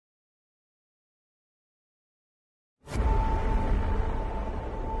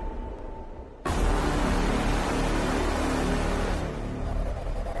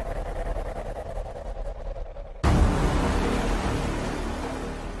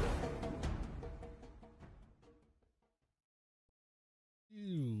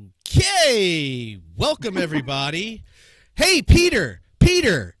Okay, welcome everybody. Hey, Peter.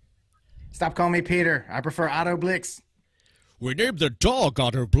 Stop calling me Peter. I prefer Otto Blix. We named the dog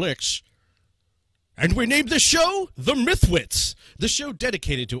Otto Blix. And we named the show The MythWits, the show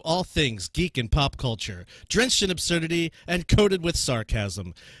dedicated to all things geek and pop culture, drenched in absurdity and coated with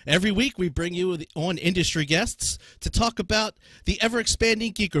sarcasm. Every week we bring you on industry guests to talk about the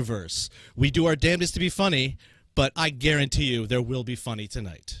ever-expanding geekiverse. We do our damnedest to be funny, but I guarantee you there will be funny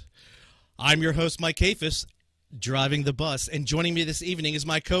tonight. I'm your host, Mike Kafis, driving the bus, and joining me this evening is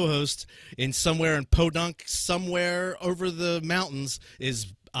my co-host somewhere in Podunk, somewhere over the mountains,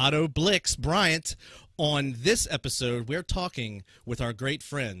 is Otto Blix Bryant. On this episode, we're talking with our great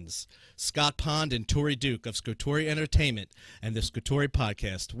friends, Scott Pond and Tori Duke of ScoTori Entertainment and the ScoTori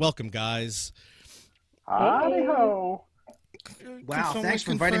Podcast. Welcome, guys. Howdy-ho. Wow, thanks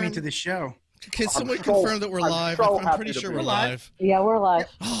for inviting me to the show. Can someone confirm that we're live? I'm pretty sure we're live. Yeah, we're live.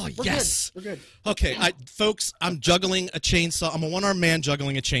 Oh, we're yes. Good. We're good. Okay, folks, I'm juggling a chainsaw. I'm a one-armed man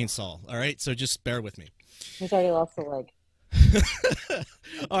juggling a chainsaw, all right? So just bear with me. He's already lost a leg.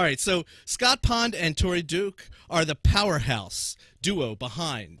 All right, so Scott Pond and Tori Duke are the powerhouse duo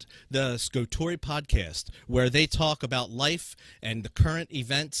behind the ScoTori Podcast, where they talk about life and the current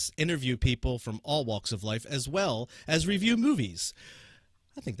events, interview people from all walks of life, as well as review movies.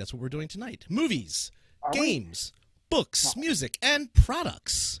 I think that's what we're doing tonight. Movies, games, books, music, and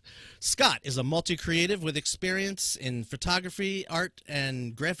products. Scott is a multi-creative with experience in photography, art,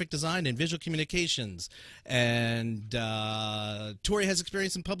 and graphic design and visual communications. And Tori has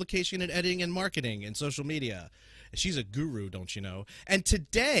experience in publication and editing and marketing and social media. She's a guru, don't you know? And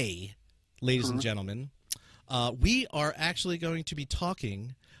today, ladies and gentlemen, we are actually going to be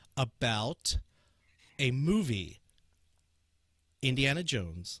talking about a movie, Indiana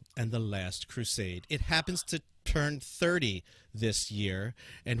Jones and the Last Crusade. It happens to turn 30 this year,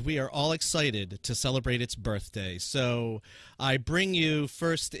 and we are all excited to celebrate its birthday. So I bring you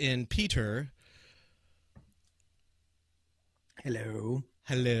first in Peter. Hello.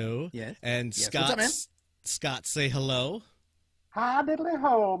 Hello. Yes. And yes. Scott. What's up, man? Scott, say hello. Hi,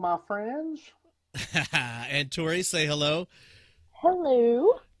 diddly-ho, my friends. And Tori, say hello.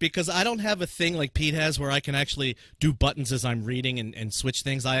 Hello. Because I don't have a thing like Pete has where I can actually do buttons as I'm reading and switch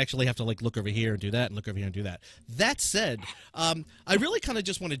things. I actually have to like look over here and do that and look over here and do that. That said, I really kind of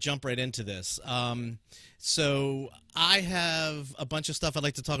just want to jump right into this. So I have a bunch of stuff I'd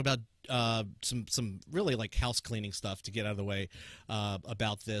like to talk about, some really like house cleaning stuff to get out of the way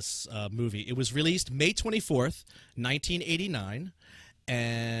about this movie. It was released May 24th, 1989,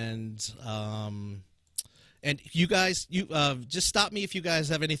 and you guys, just stop me if you guys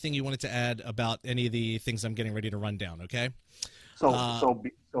have anything you wanted to add about any of the things I'm getting ready to run down, okay? So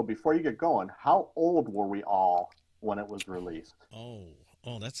before you get going, how old were we all when it was released? Oh,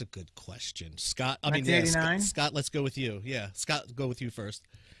 that's a good question. Scott, I mean, 1989? Scott, let's go with you. Yeah, Scott, go with you first.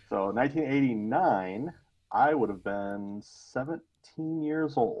 So 1989, I would have been 17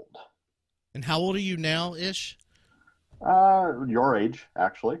 years old. And how old are you now-ish? Your age,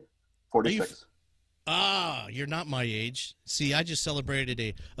 actually. 46. You're not my age. See, I just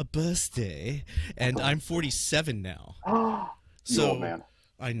celebrated a birthday, and I'm 47 now. You old man.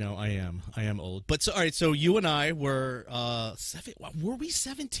 I know, I am old. But so, all right, so you and I were were we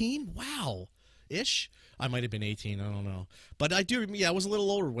 17? Wow, ish. I might have been 18. I don't know, but I do. Yeah, I was a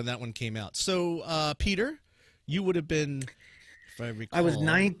little older when that one came out. So, Peter, you would have been. If I recall. I was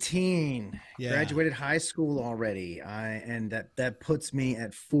 19. Yeah. Graduated high school already. And that puts me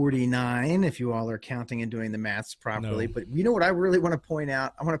at 49 if you all are counting and doing the maths properly. No. But you know what I really want to point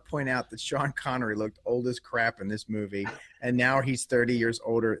out? I want to point out that Sean Connery looked old as crap in this movie, and now he's 30 years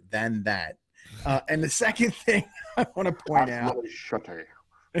older than that. And the second thing I want to point out. Shutty.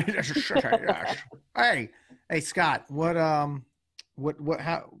 Hey, Scott, what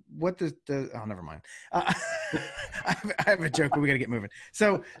does the, oh, never mind. I have a joke, but we got to get moving.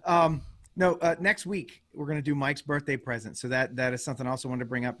 So, next week we're going to do Mike's birthday present. So that is something I also wanted to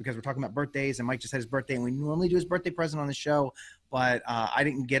bring up because we're talking about birthdays, and Mike just had his birthday, and we normally do his birthday present on the show, but I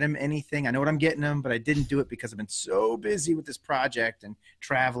didn't get him anything. I know what I'm getting him, but I didn't do it because I've been so busy with this project and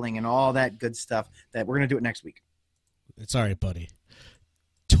traveling and all that good stuff that we're going to do it next week. It's all right, buddy.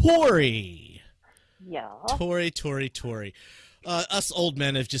 Tori. Yeah. Tori. Us old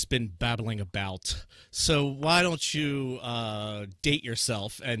men have just been babbling about. So why don't you date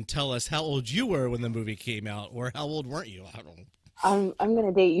yourself and tell us how old you were when the movie came out, or how old weren't you? I don't know. I'm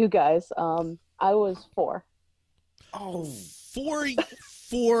gonna date you guys. I was 4. Oh, four,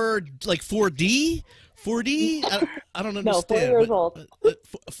 like 4D? 4D? I don't understand. No, 4 years old.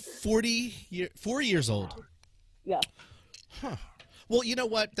 4 years old. Yeah. Huh. Well, you know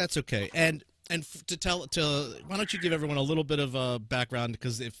what? That's okay. And why don't you give everyone a little bit of a background,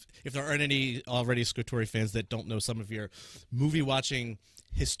 because if there aren't any already ScoTori fans that don't know some of your movie watching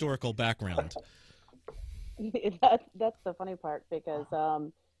historical background. That's the funny part, because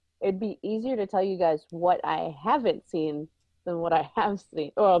it'd be easier to tell you guys what I haven't seen than what I have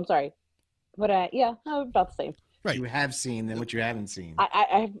seen. Oh, I'm sorry. About the same. Right. You have seen than what you haven't seen.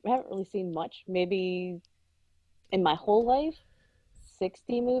 I haven't really seen much. Maybe in my whole life,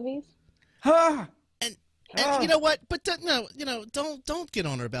 60 movies. Huh. And you know what? But no, don't get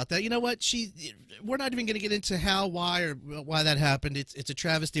on her about that. You know what? We're not even going to get into why that happened. It's a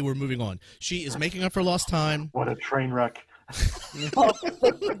travesty. We're moving on. She is making up for lost time. What a train wreck. Well,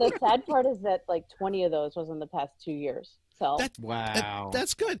 the sad part is that like 20 of those was in the past 2 years. So Wow.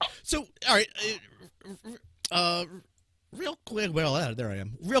 That's good. So, all right, real quick. Well, there I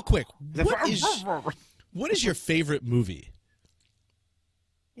am. Real quick. What is your favorite movie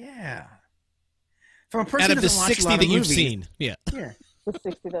Yeah. From a person out of who the doesn't watch a 60 lot that of you've movies. seen? Yeah. Yeah. the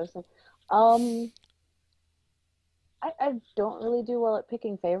 60 that I've seen. I don't really do well at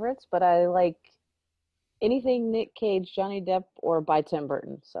picking favorites, but I like anything Nick Cage, Johnny Depp, or by Tim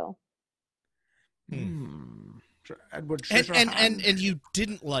Burton. So. Edward And you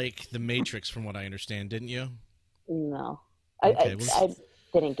didn't like The Matrix, from what I understand, didn't you? No. Okay, I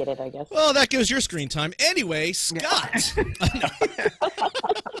didn't get it, I guess. Well, that goes your screen time. Anyway, Scott.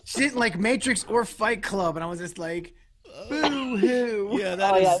 She didn't like Matrix or Fight Club, and I was just like, boo-hoo. Yeah,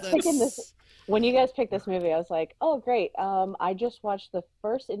 Picking this, when you guys picked this movie, I was like, oh, great. I just watched the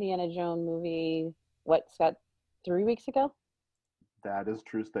first Indiana Jones movie, Scott, 3 weeks ago? That is a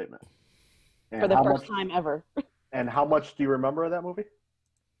true statement. And For the first time ever. And how much do you remember of that movie?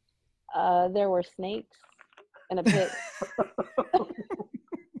 There were snakes in a pit.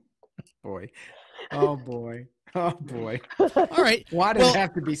 Boy. Oh, boy. Oh, boy. All right. Why does it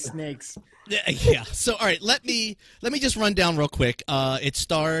have to be snakes? Yeah. So, all right. Let me just run down real quick.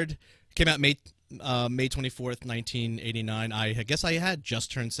 Came out May 24th, 1989. I guess I had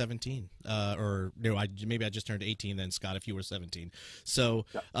just turned 17. Maybe I just turned 18 then, Scott, if you were 17. So,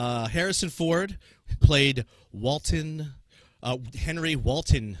 Harrison Ford played Henry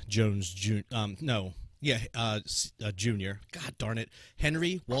Walton Jones Jr. Jr. God darn it.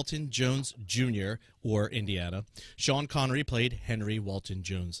 Henry Walton Jones Jr. or Indiana. Sean Connery played Henry Walton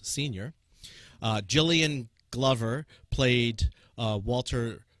Jones Sr. Julian Glover played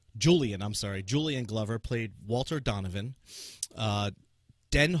Julian Glover played Walter Donovan.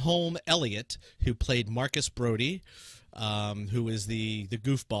 Denholm Elliott, who played Marcus Brody, who is the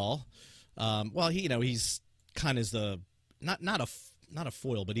goofball. He's kind of not a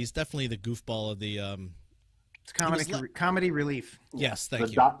foil, but he's definitely the goofball of the. It's comedy relief. Yes,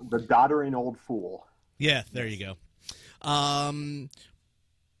 thank you. The doddering old fool. Yeah, there you go.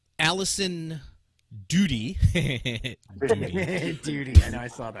 Allison Duty. Duty. I know. I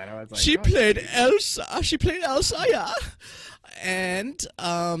saw that. I was like, She played Elsa. Yeah. And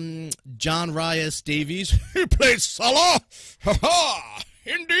John Rhys Davies, who played Salah. Ha ha!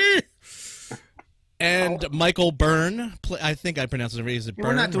 Hindi. And Michael Byrne. I think I pronounced it right. Is it Byrne?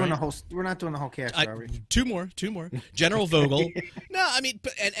 We're not doing right? the whole cast, are we? Two more. General Vogel. No, I mean,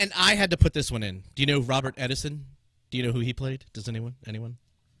 and I had to put this one in. Do you know Robert Edison? Do you know who he played? Does anyone?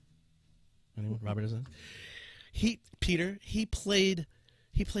 Robert Edison. He played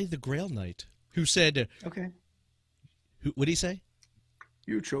the Grail Knight. Who said? Okay. What did he say?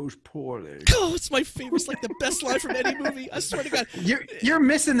 You chose poorly. Oh, it's my favorite. It's like the best line from any movie. I swear to God. You're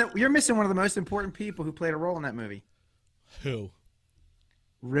missing one of the most important people who played a role in that movie. Who?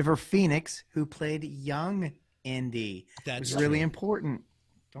 River Phoenix, who played young Indy. That's really important.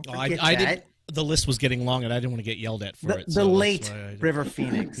 Don't forget I that. didn't. The list was getting long, and I didn't want to get yelled at for it. The late River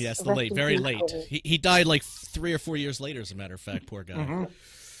Phoenix. Yes, the late, very late. He died like 3 or 4 years later, as a matter of fact. Poor guy. Mm-hmm.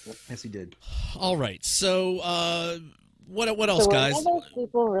 Yes, he did. All right. So, what else, guys? Are those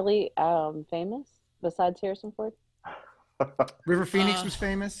people really famous besides Harrison Ford? River Phoenix was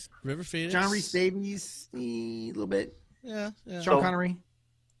famous. River Phoenix. John Rhys Davies, a little bit. Yeah. Sean Connery.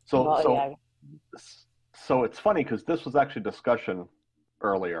 So it's funny because this was actually discussion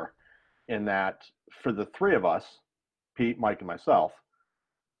earlier, in that for the three of us, Pete, Mike, and myself,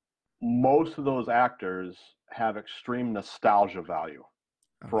 most of those actors have extreme nostalgia value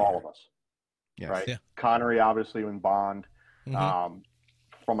for all of us. Yes. Right? Yeah. Connery, obviously, in Bond. Mm-hmm.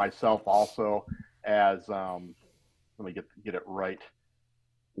 For myself, also, as, let me get it right,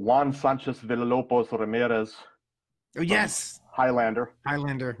 Juan Sanchez Villalobos Ramirez. Oh, yes. Highlander.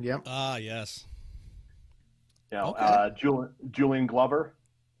 Yep. Ah, yes. Julian Glover.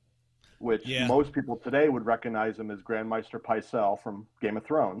 which Yeah. most people today would recognize him as Grand Maester Pycelle from Game of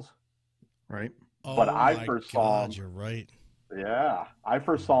Thrones. Right. Oh But I my first God, saw him. you're right. Yeah, I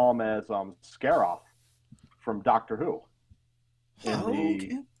first saw him as Scaroth from Doctor Who in Huh.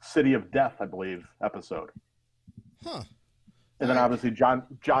 the City of Death, I believe, episode. Huh. And then obviously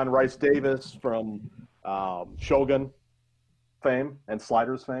John Rice Davis from Shogun fame and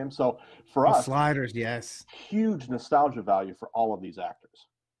Sliders fame. So for us, Sliders, yes. huge nostalgia value for all of these actors.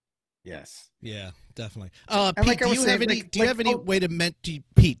 Yes. Yeah, definitely. And Pete, like I do was you saying, have any? like- Do you like- have any way to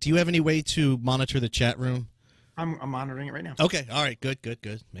Pete? Do you have any way to monitor the chat room? I'm monitoring it right now. Okay. All right. Good.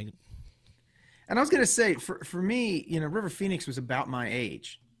 Make it. And I was going to say, for me, River Phoenix was about my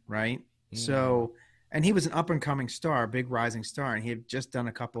age, right? So, and he was an up-and-coming star, big rising star, and he had just done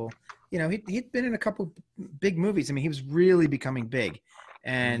a couple, he'd been in a couple big movies. I mean, he was really becoming big.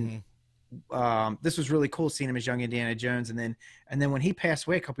 And this was really cool seeing him as young Indiana Jones. And then when he passed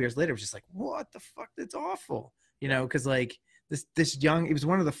away a couple years later, it was just like, what the fuck? That's awful. Because like this young, he was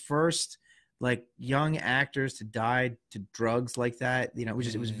one of the first like young actors to die to drugs like that. It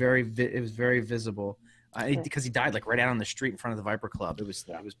was very visible because he died like right out on the street in front of the Viper Club. It was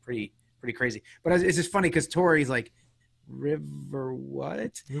pretty crazy. But it's just funny because Tori's like, River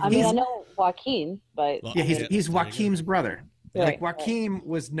what? I mean, I know Joaquin, but Well, Yeah, Yeah, he's there you Joaquin's brother. Right, Like Joaquin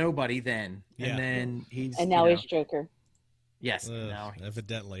was nobody then, Yeah. and then he's and now he's Joker. yes. Now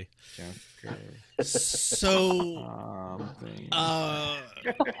evidently. Joker. So,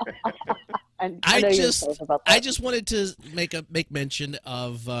 And I know you're just excited about that. I just wanted to make mention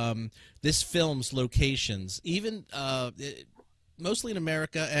of this film's locations, even mostly in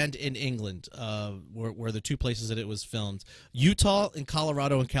America and in England, were the two places that it was filmed: Utah and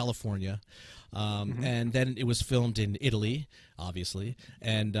Colorado and California. And then it was filmed in Italy, obviously,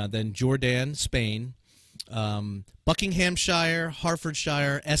 and then Jordan, Spain, Buckinghamshire,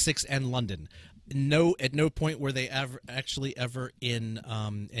 Hertfordshire, Essex, and London. At no point were they ever in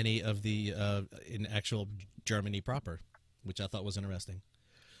any of the in actual Germany proper, which I thought was interesting.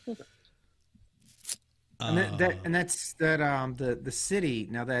 And that's the city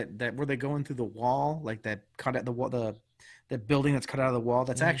now that where they going through the wall, like that cut out the wall, that building that's cut out of the wall.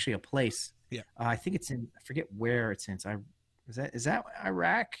 That's actually a place. Yeah. I think it's in. I forget where it's in. Is that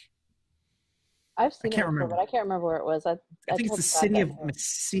Iraq? I've seen I can't it before, remember. but I can't remember where it was. I think it's told the Scott city that of too.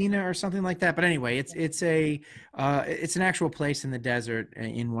 Messina or something like that. But anyway, it's an actual place in the desert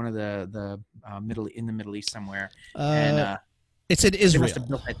in one of the Middle East somewhere. And It's in they Israel. must have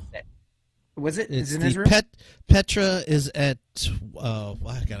built that set. Was it? It's Is it in the Israel? Petra is at. I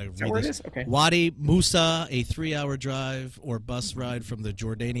gotta Is that read where it this. is? Okay. Wadi Musa, a 3-hour drive or bus ride from the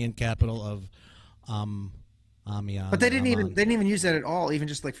Jordanian capital of Amiens. But they didn't even use that at all, even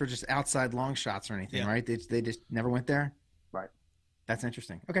just like for just outside long shots or anything, Yeah. right? They just never went there. Right. That's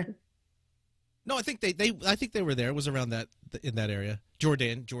interesting. Okay. No, I think I think they were there. It was around in that area.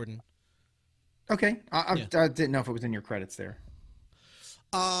 Jordan. Okay. I Yeah. didn't know if it was in your credits there.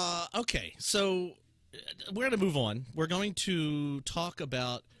 Okay, so we're going to move on. We're going to talk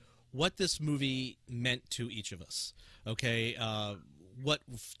about what this movie meant to each of us. Okay,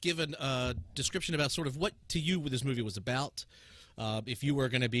 give a description about sort of what to you this movie was about. If you were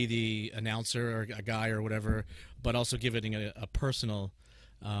going to be the announcer or a guy or whatever, but also giving a personal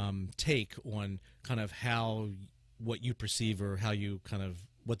take on kind of what you perceive or how you kind of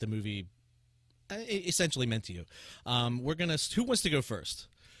what the movie essentially meant to you. Who wants to go first?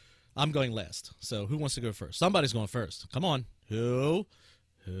 I'm going last. So who wants to go first? Somebody's going first. Come on. Who?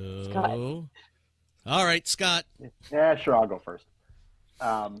 Scott. All right, Scott. Yeah, sure, I'll go first.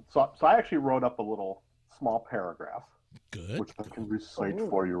 So I actually wrote up a little small paragraph, Good. which I can recite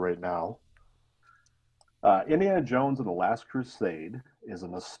for you right now. Indiana Jones and the Last Crusade is a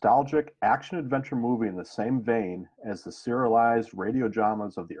nostalgic action-adventure movie in the same vein as the serialized radio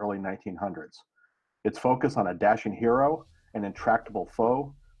dramas of the early 1900s. Its focus on a dashing hero, an intractable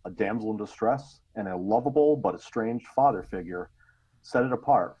foe, a damsel in distress, and a lovable but estranged father figure set it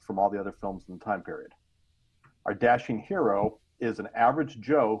apart from all the other films in the time period. Our dashing hero is an average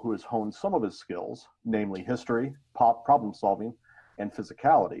Joe who has honed some of his skills, namely history, problem solving, and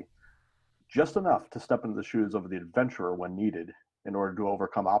physicality, just enough to step into the shoes of the adventurer when needed in order to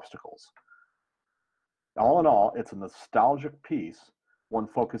overcome obstacles. All in all, it's a nostalgic piece, one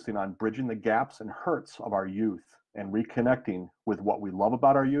focusing on bridging the gaps and hurts of our youth and reconnecting with what we love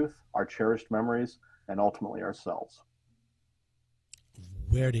about our youth, our cherished memories, and ultimately ourselves.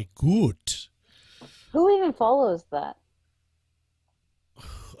 Very good. Who even follows that?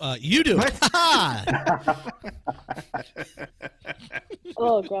 You do. What? Ha!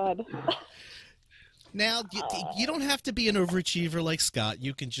 Oh God. Now, you don't have to be an overachiever like Scott.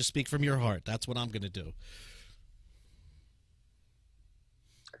 You can just speak from your heart. That's what I'm going to do.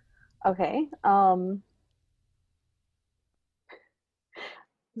 Okay.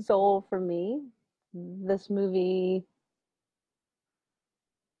 So for me, this movie,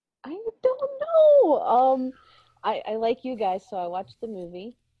 I don't know. I like you guys, so I watched the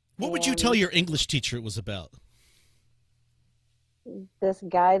movie. What would you tell your English teacher it was about? This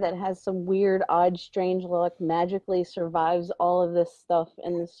guy that has some weird, odd, strange luck magically survives all of this stuff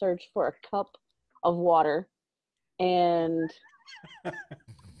in the search for a cup of water, and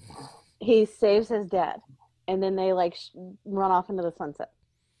he saves his dad, and then they like run off into the sunset.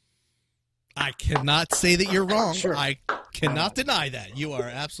 I cannot say that you're wrong. Sure. I cannot deny that. You are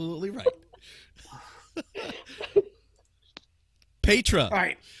absolutely right. Petra. All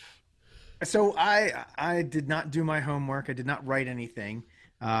right. So I did not do my homework. I did not write anything.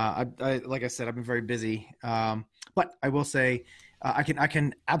 I like I said, I've been very busy. But I will say, I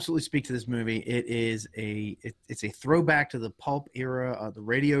can absolutely speak to this movie. It's a throwback to the pulp era, the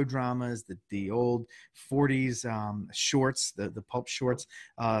radio dramas, the old 40s shorts, the pulp shorts,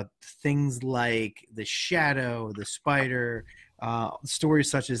 things like The Shadow, The Spider,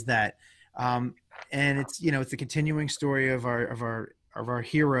 stories such as that. And it's a continuing story of our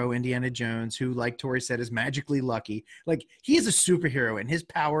hero Indiana Jones, who, like Tori said, is magically lucky. Like, he is a superhero, and his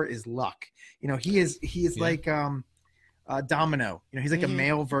power is luck. He is like Domino. He's like a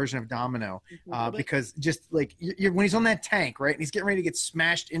male version of Domino, because just like when he's on that tank, right, and he's getting ready to get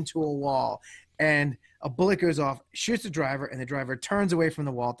smashed into a wall, and a bullet goes off, shoots the driver, and the driver turns away from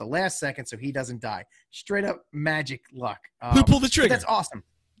the wall at the last second so he doesn't die. Straight up magic luck. Who pulled the trigger? That's awesome.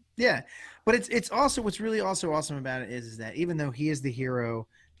 Yeah, but it's also, what's really also awesome about it is that even though he is the hero,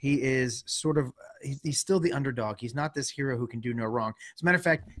 he is sort of he's still the underdog. He's not this hero who can do no wrong. As a matter of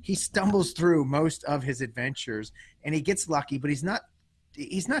fact, he stumbles through most of his adventures, and he gets lucky, but he's not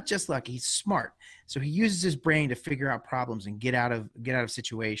just lucky. He's smart, so he uses his brain to figure out problems and get out of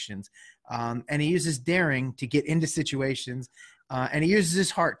situations, and he uses daring to get into situations. And he uses his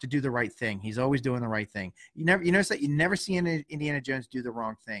heart to do the right thing. He's always doing the right thing. You notice that you never see Indiana Jones do the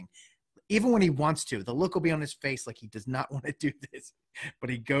wrong thing. Even when he wants to, the look will be on his face like he does not want to do this, but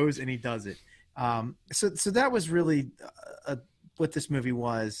he goes and he does it. So that was really what this movie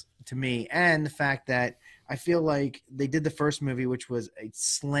was to me, and the fact that I feel like they did the first movie, which was a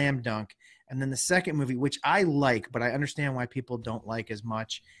slam dunk, and then the second movie, which I like, but I understand why people don't like as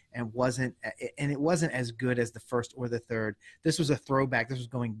much, and it wasn't as good as the first or the third. This was a throwback. This was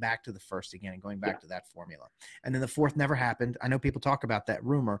going back to the first again and going back to that formula. And then the fourth never happened. I know people talk about that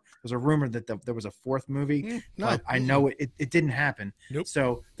rumor. There's a rumor that there was a fourth movie, but I know it didn't happen. Nope.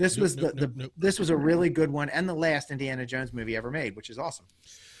 So this was this was a really good one, and the last Indiana Jones movie ever made, which is awesome.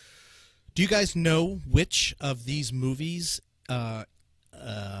 Do you guys know which of these movies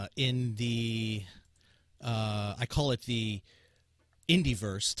in the I call it the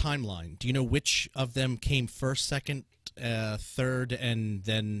Indieverse timeline? Do you know which of them came first, second, third, and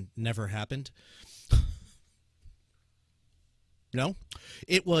then never happened? No?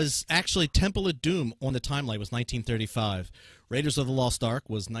 It was actually Temple of Doom on the timeline was 1935. Raiders of the Lost Ark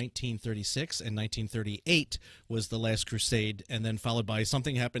was 1936, and 1938 was The Last Crusade, and then followed by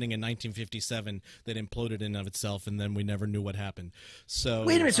something happening in 1957 that imploded in of itself, and then we never knew what happened. So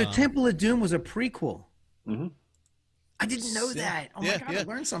wait a minute, so Temple of Doom was a prequel? Mm-hmm. I didn't know that. Oh my God, I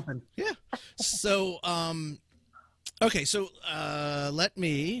learned something. Yeah. So, okay, so let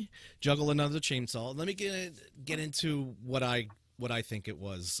me juggle another chainsaw. Let me get into what I think it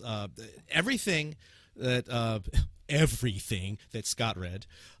was. Everything that Scott read,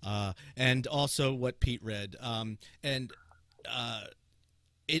 and also what Pete read, and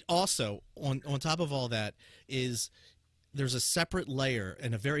it also on top of all that is there's a separate layer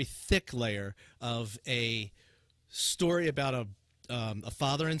and a very thick layer of a story about a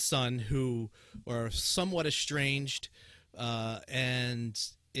father and son who are somewhat estranged, and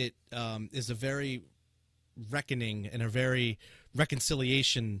it is a very reckoning and a very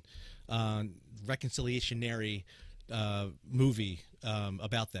reconciliationary movie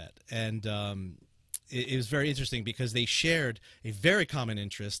about that. And it was very interesting because they shared a very common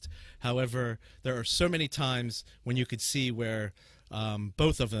interest. However, there are so many times when you could see where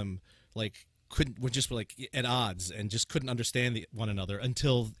both of them were just at odds and just couldn't understand one another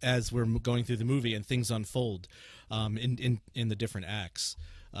until as we're going through the movie and things unfold in the different acts.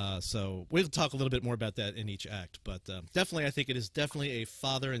 So we'll talk a little bit more about that in each act, but definitely I think it is definitely a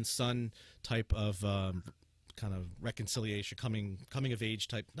father and son type of kind of reconciliation, coming of age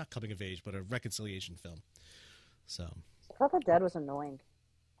type, not coming of age, but a reconciliation film. So I thought the dad was annoying.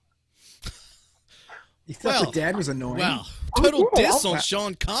 You thought the dad was annoying? Wow. Total I did. diss on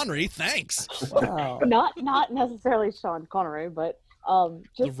Sean Connery. Thanks. Wow. Not necessarily Sean Connery, but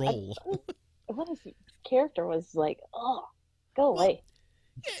just The role. what his character was like. Oh, go away.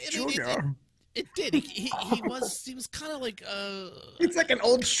 Yeah, it did. He was kind of like It's like an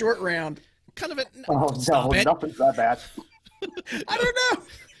old short round. kind of a Oh stop no, it. nothing's that bad. I don't know.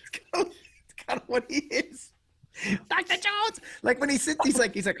 It's kind of what he is. Dr. Jones. Like when he sits, he's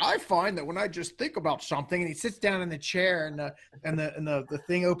like, I find that when I just think about something, and he sits down in the chair, and the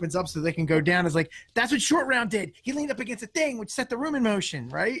thing opens up so they can go down. It's like that's what Short Round did. He leaned up against a thing, which set the room in motion,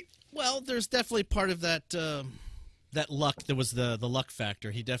 right? Well, there's definitely part of that that luck. There was the luck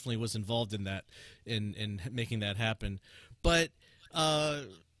factor. He definitely was involved in that, in making that happen. But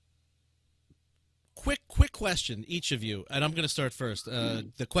quick question, each of you, and I'm going to start first.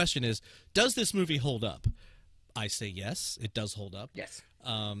 The question is, does this movie hold up? I say yes, it does hold up. Yes,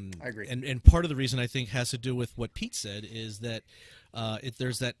 I agree. And part of the reason I think has to do with what Pete said is that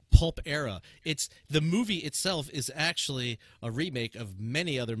there's that pulp era. The movie itself is actually a remake of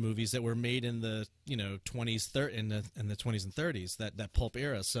many other movies that were made in the 20s, in the 20s and 30s. That pulp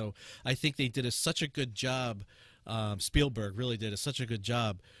era. So I think they did such a good job. Spielberg really did such a good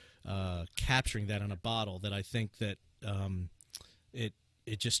job capturing that on a bottle that I think that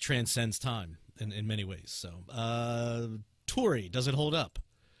it just transcends time in many ways. So, Tori, does it hold up?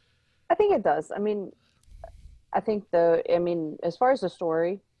 I think it does. I mean, as far as the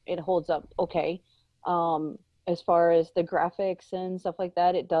story, it holds up okay. As far as the graphics and stuff like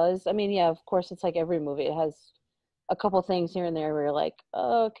that, it does. I mean, yeah, of course, it's like every movie. It has a couple things here and there where you're like,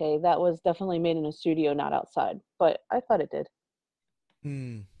 oh, okay, that was definitely made in a studio, not outside. But I thought it did.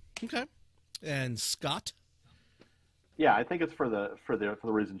 Okay. And Scott? Yeah, I think it's for the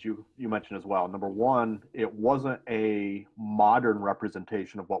reasons you mentioned as well. Number one, it wasn't a modern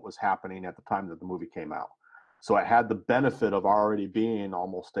representation of what was happening at the time that the movie came out. So it had the benefit of already being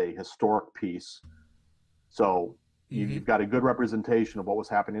almost a historic piece. So you've got a good representation of what was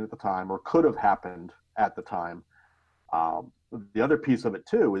happening at the time or could have happened at the time. The other piece of it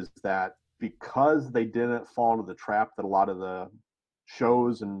too is that because they didn't fall into the trap that a lot of the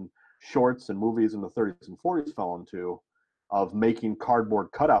shows and shorts and movies in the 30s and 40s fell into, of making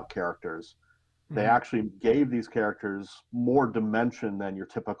cardboard cutout characters, they actually gave these characters more dimension than your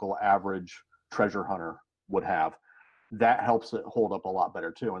typical average treasure hunter would have. That helps it hold up a lot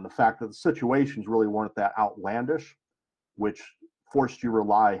better too. And the fact that the situations really weren't that outlandish, which forced you to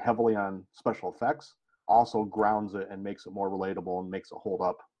rely heavily on special effects, also grounds it and makes it more relatable and makes it hold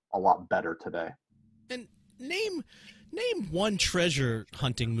up a lot better today. And name one treasure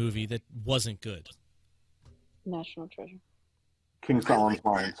hunting movie that wasn't good. National Treasure. King Solomon's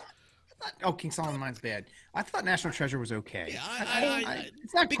Mines. King Solomon's Mines bad. I thought National Treasure was okay. Yeah,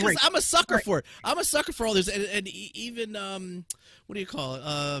 it's not because great. I'm a sucker for it. I'm a sucker for all this, and even what do you call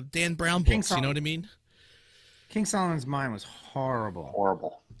it? Dan Brown books. You know what I mean? King Solomon's Mine was horrible.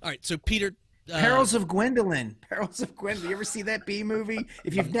 Horrible. All right, so Peter. Perils of Gwendolyn. Perils of Gwendolyn. You ever see that B movie?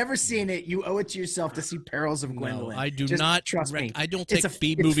 If you've never seen it, you owe it to yourself to see Perils of Gwendolyn. No, I do Just not. Trust me. I don't take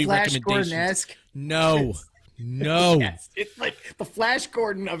B it's movie Flash recommendations. Gordon-esque. No. Yes, it's like the Flash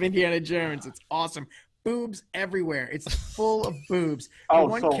Gordon of Indiana Jones. It's awesome. Boobs everywhere. It's full of boobs.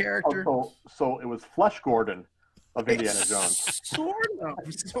 And character. So it was Flesh Gordon of Indiana Jones.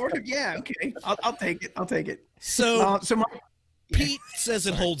 Sort of. Yeah. Okay. I'll take it. So, my. Pete says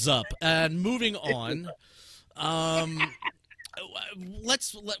it holds up. And moving on,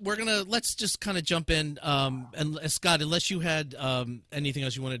 let's just kind of jump in. And Scott, unless you had anything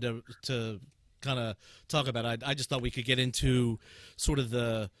else you wanted to kind of talk about, I just thought we could get into sort of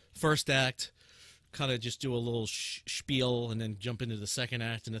the first act, kind of just do a little spiel, and then jump into the second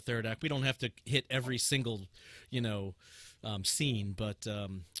act and the third act. We don't have to hit every single, scene. But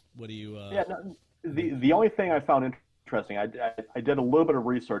what do you? Yeah. No, the only thing I found interesting, I did a little bit of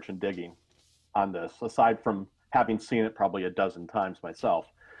research and digging on this, aside from having seen it probably a dozen times myself.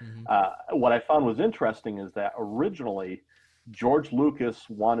 What I found was interesting is that originally George Lucas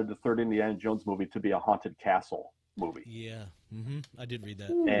wanted the third Indiana Jones movie to be a haunted castle movie. Yeah, I did read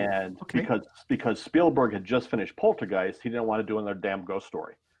that. And because Spielberg had just finished Poltergeist, he didn't want to do another damn ghost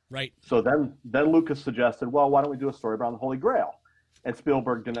story. Right. So then Lucas suggested, well, why don't we do a story around the Holy Grail? And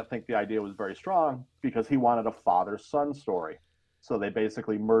Spielberg didn't think the idea was very strong because he wanted a father-son story. So they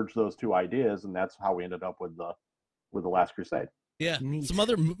basically merged those two ideas, and that's how we ended up with the Last Crusade. Yeah. Neat. Some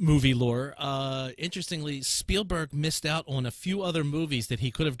other movie lore. Interestingly, Spielberg missed out on a few other movies that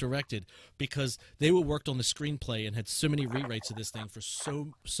he could have directed because they were worked on the screenplay and had so many rewrites of this thing for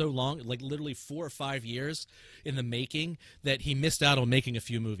so long, like literally 4 or 5 years in the making, that he missed out on making a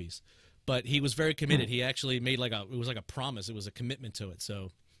few movies. but he was very committed. He actually made it was like a promise. It was a commitment to it. So,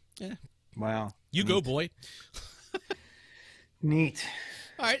 yeah. Wow. You go, boy. Neat.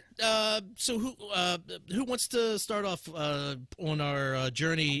 All right. So who wants to start off on our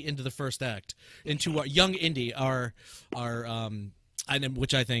journey into the first act, into our young Indy, our item,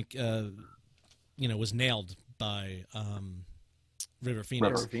 which I think was nailed by River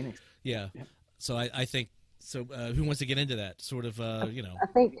Phoenix. River Phoenix. Yeah. So I think so. Who wants to get into that sort of? I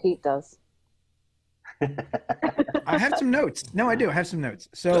think Pete does. I have some notes. No, I do. I have some notes.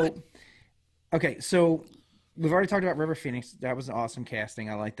 So, okay. So we've already talked about River Phoenix. That was awesome casting.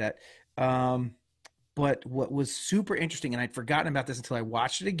 I like that. But what was super interesting, and I'd forgotten about this until I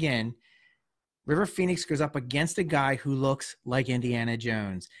watched it again, River Phoenix goes up against a guy who looks like Indiana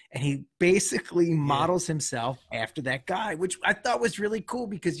Jones, and he basically models himself after that guy, which I thought was really cool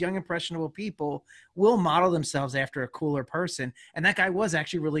because young impressionable people will model themselves after a cooler person, and that guy was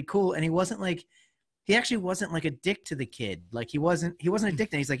actually really cool, and he actually wasn't like a dick to the kid. Like he wasn't a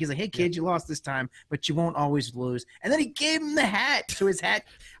dick. He's like, hey kid, you lost this time, but you won't always lose. And then he gave him the hat. So his hat,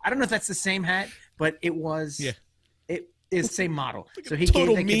 I don't know if that's the same hat, but it was, it is the same model. So he gave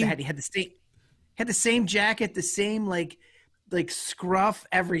that kid the hat. He had the same jacket, the same like scruff,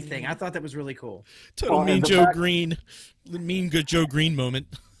 everything. I thought that was really cool. Total Mean Joe Green, the mean good Joe Green moment.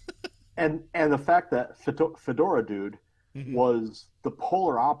 and the fact that Fedora dude was the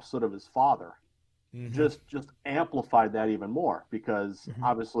polar opposite of his father. Just amplified that even more because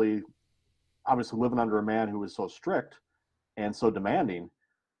obviously living under a man who was so strict and so demanding,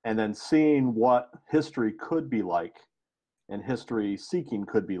 and then seeing what history could be like and history seeking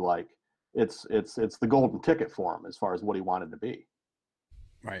could be like, it's the golden ticket for him as far as what he wanted to be.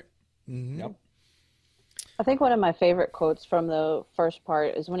 Right. Yep. I think one of my favorite quotes from the first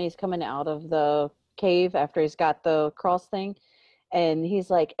part is when he's coming out of the cave after he's got the cross thing, and he's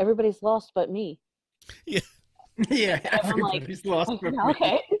like, everybody's lost but me. Yeah. Yeah, everybody's lost but me.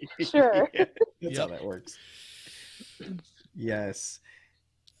 Okay, sure. Yeah, that's how that works. Yes.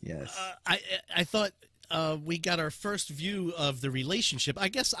 I thought we got our first view of the relationship. I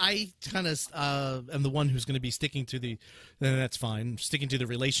guess I kind of am the one who's going to be sticking to that's fine, sticking to the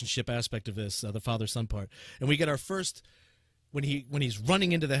relationship aspect of this, the father-son part. And we get our first, when he's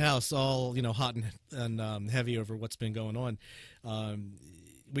running into the house all, hot and heavy over what's been going on,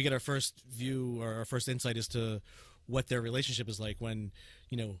 we get our first view or our first insight as to what their relationship is like when,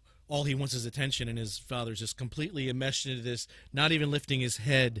 all he wants is attention, and his father's just completely enmeshed into this, not even lifting his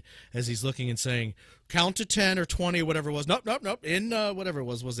head as he's looking and saying, count to 10 or 20 or whatever it was. Nope. In whatever it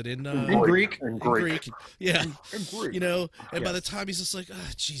was it in Greek? In Greek. Yeah. In Greek. And by the time he's just like,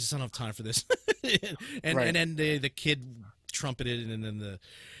 Jesus, I don't have time for this. and then the kid trumpeted, and then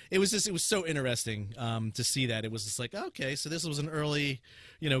it was so interesting to see that. It was just like, okay, so this was an early,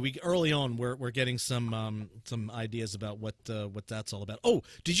 early on we're getting some ideas about what that's all about. Oh,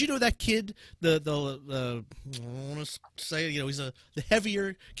 did you know that kid, the I want to say, he's the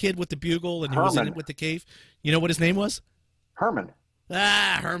heavier kid with the bugle, and he was in it with the cave. You know what his name was? Herman.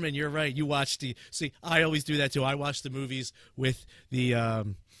 Herman, you're right. You watched see, I always do that too. I watch the movies with the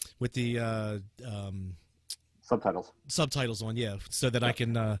subtitles on, so that I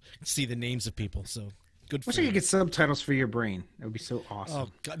can see the names of people. So good. Wish I could get subtitles for your brain. That would be so awesome.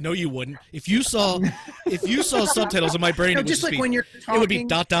 Oh God, no, you wouldn't. If you saw subtitles in my brain, it would just like when you're talking, it would be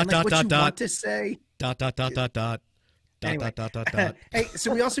dot to say dot. Anyway. Hey,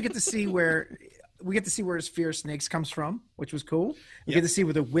 so we also get to see where his fear of snakes comes from, which was cool. We get to see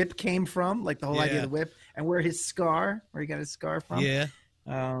where the whip came from, like the whole idea of the whip, and where he got his scar from. Yeah.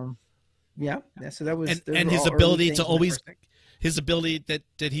 So that was and his ability to always, his ability that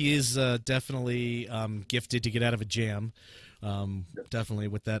he is definitely gifted to get out of a jam, definitely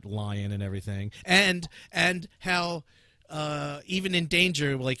with that lion and everything, and how even in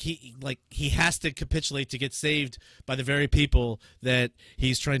danger, he has to capitulate to get saved by the very people that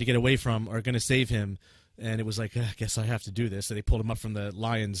he's trying to get away from are going to save him. And it was like, I guess I have to do this. So they pulled him up from the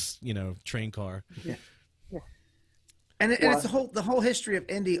lion's train car. Yeah. And it's the whole history of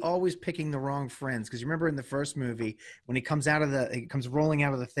Indy always picking the wrong friends. Because you remember in the first movie when he comes rolling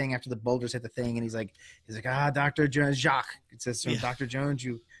out of the thing after the boulders hit the thing, and he's like, Dr. Jones, Jacques. It says, Dr. Jones,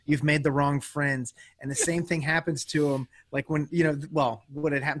 you've made the wrong friends. And the same thing happens to him, like when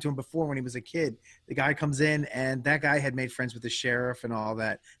what had happened to him before when he was a kid. The guy comes in, and that guy had made friends with the sheriff and all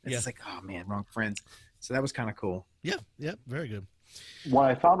that. And it's like, oh man, wrong friends. So that was kind of cool. Yeah, very good. What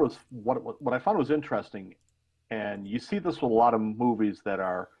I found was interesting. And you see this with a lot of movies that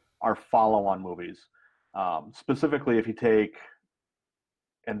are follow-on movies. Specifically, if you take,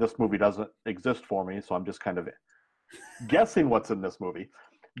 and this movie doesn't exist for me, so I'm just kind of guessing what's in this movie.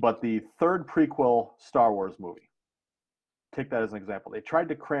 But the third prequel Star Wars movie, take that as an example. They tried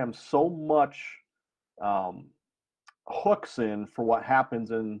to cram so much hooks in for what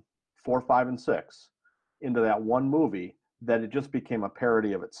happens in 4, 5, and 6 into that one movie that it just became a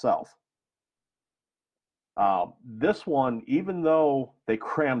parody of itself. This one, even though they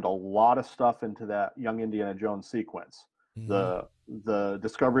crammed a lot of stuff into that young Indiana Jones sequence, the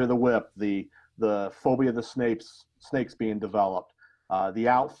discovery of the whip, the phobia of the snakes being developed, the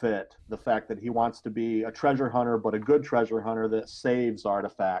outfit, the fact that he wants to be a treasure hunter, but a good treasure hunter that saves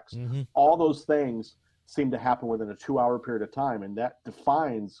artifacts. All those things seem to happen within a 2-hour period of time, and that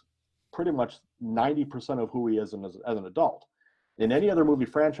defines pretty much 90% of who he is as an adult. In any other movie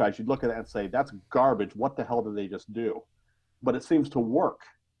franchise, you'd look at that and say, that's garbage. What the hell did they just do? But it seems to work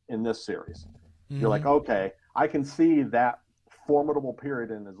in this series. You're like, okay, I can see that formidable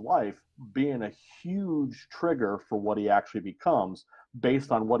period in his life being a huge trigger for what he actually becomes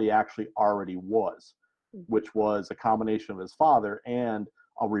based on what he actually already was, which was a combination of his father and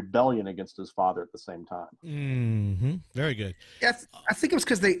a rebellion against his father at the same time. Very good. Yeah, I think it was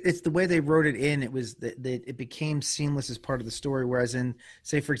because it's the way they wrote it in. It was that it became seamless as part of the story. Whereas in,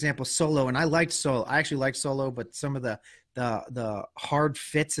 say, for example, Solo, and I liked Solo. I actually liked Solo, but some of the hard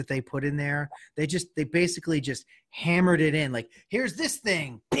fits that they put in there, they basically just hammered it in. Like, here's this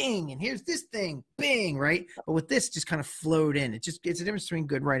thing, bing, and here's this thing, bing, right? But with this, just kind of flowed in. It's a difference between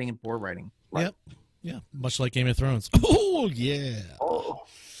good writing and poor writing. Right? Yep. Yeah, much like Game of Thrones. Oh, yeah. Oh.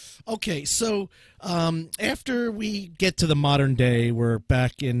 Okay, so after we get to the modern day, we're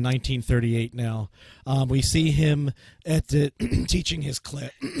back in 1938 now. We see him at the teaching his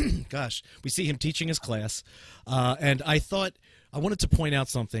class. Gosh, we see him teaching his class, and I wanted to point out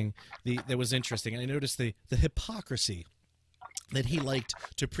something that was interesting. I noticed the hypocrisy that he liked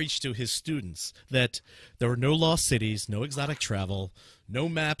to preach to his students, that there were no lost cities, no exotic travel, no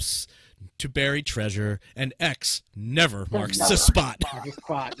maps to bury treasure, and X never marks the spot. Yeah.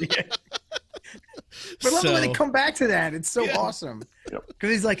 But I love the way they come back to that. It's so awesome.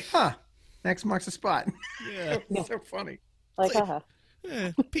 Because he's like, X marks the spot. Yeah. It's so funny. Like,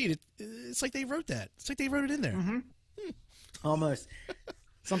 Yeah, Pete, it's like they wrote that. It's like they wrote it in there. Almost.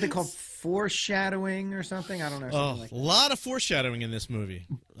 Something called foreshadowing or something. I don't know. A lot of foreshadowing in this movie.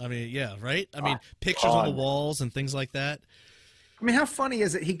 I mean, yeah, right? I mean, pictures on the walls and things like that. I mean, how funny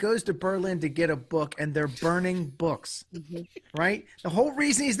is it? He goes to Berlin to get a book, and they're burning books, right? The whole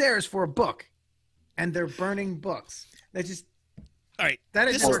reason he's there is for a book, and they're burning books. That just, all right. That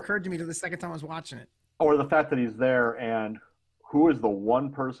had never occurred to me till the second time I was watching it. Or the fact that he's there, and who is the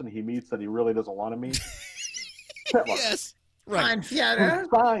one person he meets that he really doesn't want to meet? Yes, right.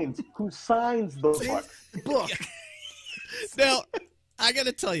 Who signs the book? Now, I got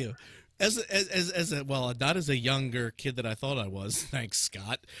to tell you. As well, not as a younger kid that I thought I was, thanks,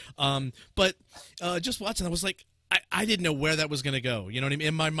 Scott. But just watching, I was like, I didn't know where that was going to go. You know what I mean?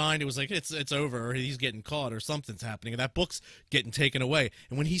 In my mind, it was like, it's over, or he's getting caught, or something's happening, and that book's getting taken away.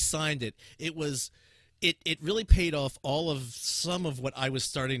 And when he signed it, it really paid off some of what I was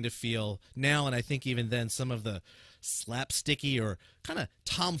starting to feel now, and I think even then, some of the slapsticky or kind of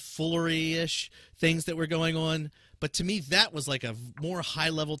tomfoolery-ish things that were going on. But to me, that was like a more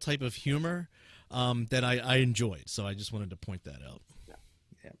high-level type of humor that I enjoyed. So I just wanted to point that out.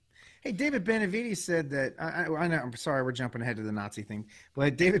 Yeah. Hey, David Benavides said that I know. I'm sorry, we're jumping ahead to the Nazi thing,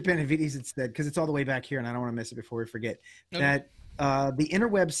 but David Benavides had said, because it's all the way back here, and I don't want to miss it before we forget, that the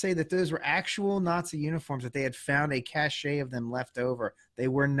interwebs say that those were actual Nazi uniforms, that they had found a cache of them left over. They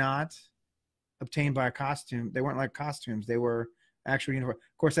were not obtained by a costume. They weren't like costumes. They were actual uniforms.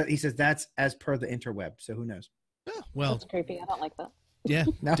 Of course, he says that's as per the interweb. So who knows? Oh, well, that's creepy. I don't like that. Yeah,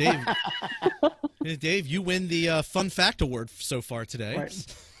 Dave, you win the fun fact award so far today. Right.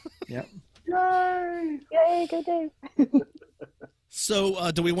 Yep. Yay, good Dave. So,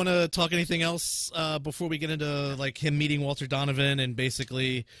 do we want to talk anything else before we get into like him meeting Walter Donovan and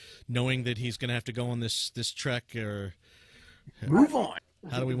basically knowing that he's going to have to go on this trek, or move on?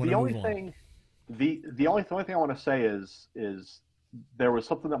 How do we want to move on? The only thing I want to say is there was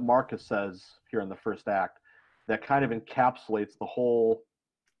something that Marcus says here in the first act that kind of encapsulates the whole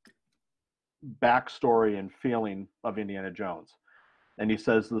backstory and feeling of Indiana Jones. And he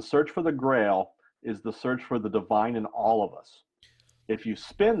says, the search for the Grail is the search for the divine in all of us. If you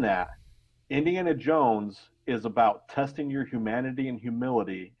spin that, Indiana Jones is about testing your humanity and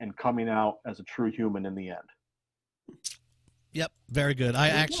humility and coming out as a true human in the end. Yep, very good. I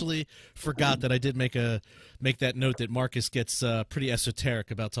actually forgot that I did make that note that Marcus gets pretty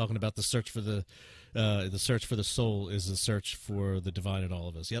esoteric about talking about the search for the search for the soul is the search for the divine in all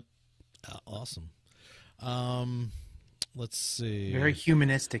of us. Yep, awesome. Let's see. Very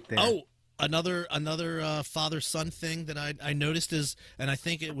humanistic there. Oh, another father-son thing that I noticed is, and I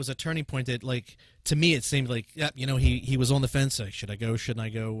think it was a turning point that, like, to me it seemed like, yeah, you know, he was on the fence, like, should I go, shouldn't I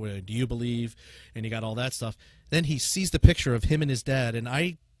go, do you believe, and he got all that stuff. Then he sees the picture of him and his dad, and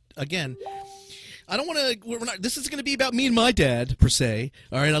I don't want to. This is going to be about me and my dad per se.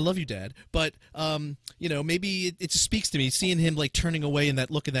 All right, I love you, Dad. But you know, maybe it just speaks to me seeing him like turning away in that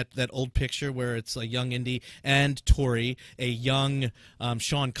look at that old picture where it's a young Indy and Tori, a young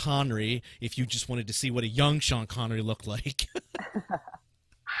Sean Connery. If you just wanted to see what a young Sean Connery looked like.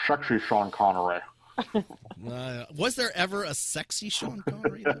 Sexy Sean Connery. Was there ever a sexy Sean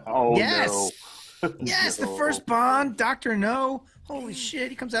Connery? Oh yes. no. Yes, the first Bond, Dr. No. Holy shit,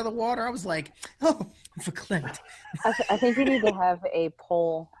 he comes out of the water. I was like, oh, verklempt. I think we need to have a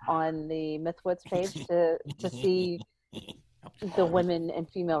poll on the MythWits page to see the women and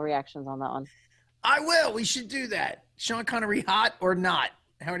female reactions on that one. I will. We should do that. Sean Connery, hot or not?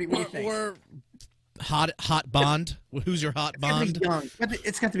 How do you think? Or hot Bond? Who's your hot Bond?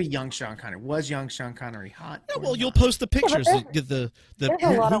 It's got to be young Sean Connery. Was young Sean Connery hot? Yeah, well, you'll post the pictures. Yeah,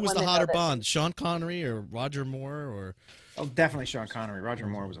 who was the hotter Bond? Sean Connery or Roger Moore or? Oh, definitely Sean Connery. Roger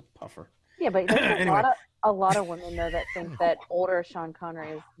Moore was a puffer. Yeah, but there's Anyway. a lot of women though that think that older Sean Connery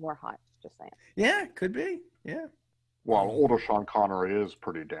is more hot. Just saying. Yeah, could be. Yeah. Well, older Sean Connery is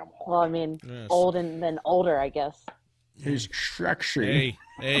pretty damn hot. Well, I mean, Yes. old and then older, I guess. He's sexy.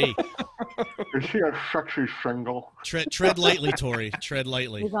 Hey, Is she a sexy single? tread lightly, Tori. Tread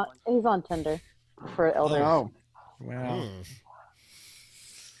lightly. He's on Tinder for elder. Oh, wow.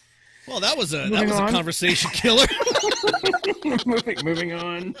 Well, that was a Moving on. conversation killer. Moving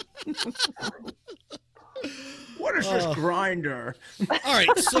on. What is this grinder? All right,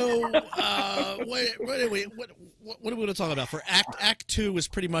 so what are we going to talk about for Act 2? Is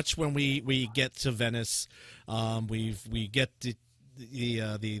pretty much when we get to Venice. We get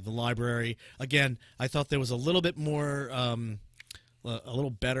the library again. I thought there was a little bit more, a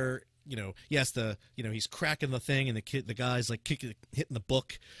little better. You know, yes, he's cracking the thing, and the guy's like hitting the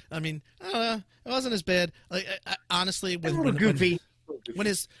book. I mean, it wasn't as bad. I honestly, when goofy. When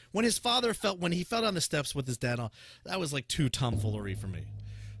his father when he fell down the steps with his dad, that was like too tomfoolery for me.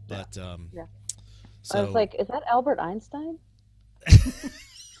 But Yeah. so, I was like, is that Albert Einstein?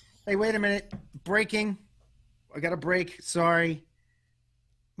 Hey, wait a minute. Breaking. I got a break. Sorry.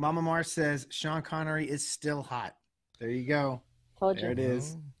 Mama Mar says Sean Connery is still hot. There you go. Told you. There it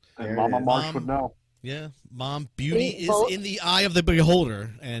is. And There it Mama is. Marsh would know. yeah, Mom, beauty See, is both- in the eye of the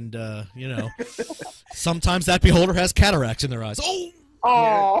beholder, and you know, sometimes that beholder has cataracts in their eyes. Oh.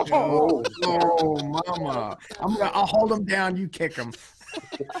 Oh, Oh, Mama. I'll hold him down. You kick him.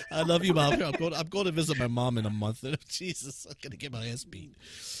 I love you, Mom. I'm going to visit my mom in a month. Jesus, I'm gonna get my ass beat.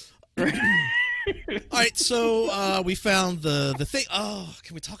 All right, so we found the thing. Oh,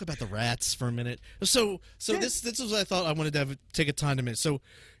 can we talk about the rats for a minute? So this is what I thought I wanted to take a time to minute. So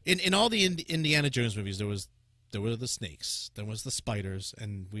in all the Indiana Jones movies, there were the snakes, there was the spiders,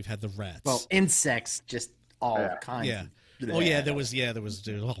 and we've had the rats. Well, insects, just all Yeah. kinds. yeah. Oh yeah, there was.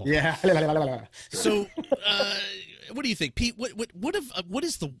 Oh. Yeah. So, what do you think, Pete? What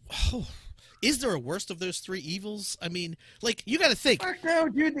is the? Oh, is there a worst of those three evils? I mean, like you got to think. Fuck no,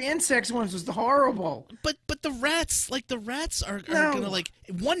 dude. The insects ones was horrible. But the rats, like the rats are No. gonna like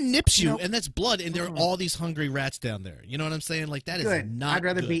one nips you Nope. and that's blood, and there are all these hungry rats down there. You know what I'm saying? Like that is Good. not. I'd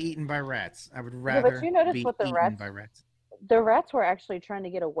rather good. be eaten by rats. I would but rather you notice be what the eaten rats- by rats. the rats were actually trying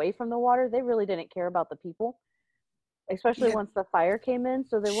to get away from the water. They really didn't care about the people, especially Yeah. once the fire came in.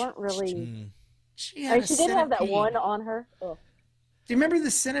 So they weren't really. Mm. She, I mean, she did have that centipede. one on her. Ugh. Do you remember the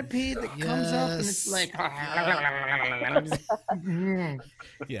centipede that comes up and it's Yes. like?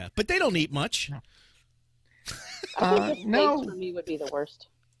 Yeah, but they don't eat much. I think the snakes no. for me would be the worst.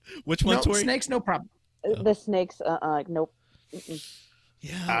 Which one, No, Tori? snakes, no problem. The snakes, nope. Mm-mm.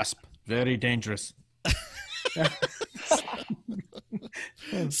 Yeah. Asp, very dangerous.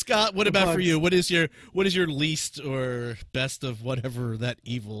 Scott, what The about for bugs. you? What is your least or best of whatever that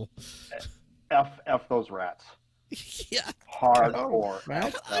evil? F those rats. Yeah, Hardcore.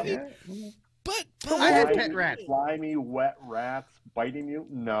 Well, I mean, yeah. but I had Slimy- pet rats. Slimy, wet rats biting you?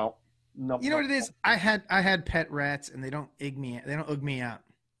 No. No. You know what it is? I had pet rats, and they don't egg me. They don't ugg me out.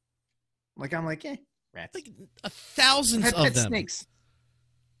 Like I'm like, rats. like I thousands had of pet them. snakes.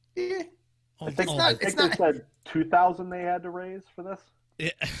 Yeah. Oh, I think, oh, not- I think they said 2,000 they had to raise for this. yeah.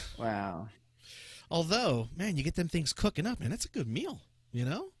 Wow. Although, man, you get them things cooking up, man. That's a good meal. You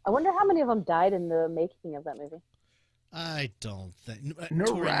know? I wonder how many of them died in the making of that movie. I don't think. No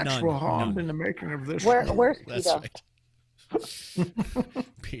Tori, rats none, were harmed none. in the making of this. Where's That's PETA? right.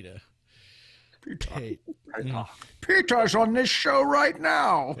 PETA. Hey, Peter's on this show right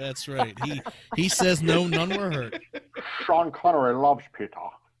now. that's right. He says no, none were hurt. Sean Connery loves Peter.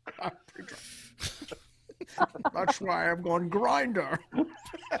 That's why I'm going grinder.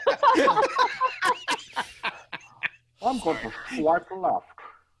 I'm going to swipe left.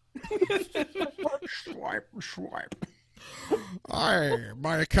 Swipe.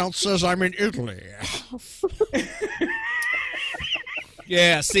 My account says I'm in Italy.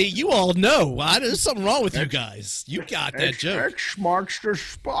 Yeah, see, you all know. There's something wrong with you guys. You got that joke. X marks the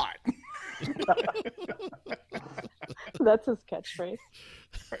spot. That's his catchphrase.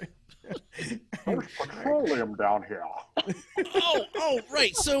 There's petroleum down here. Oh,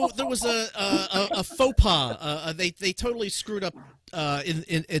 right. So there was a faux pas. They totally screwed up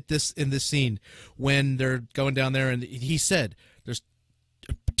in this scene when they're going down there, and he said there's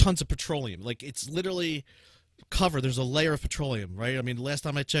tons of petroleum. Like, it's literally covered. There's a layer of petroleum, right? I mean, last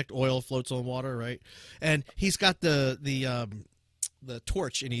time I checked, oil floats on water, right? And he's got the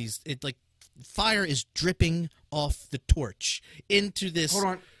torch, and fire is dripping off the torch into this. Hold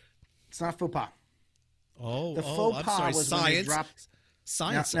on. It's not faux pas. The faux pas was science. when they dropped.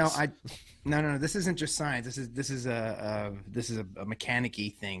 Science. No. This isn't just science. This is a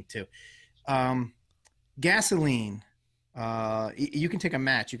mechanic-y thing too. Gasoline. You can take a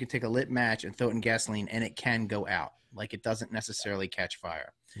match. You can take a lit match and throw it in gasoline, and it can go out. Like, it doesn't necessarily catch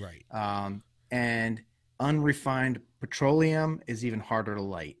fire. Right. And unrefined petroleum is even harder to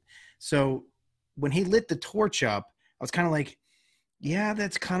light. So when he lit the torch up, I was kind of like, yeah,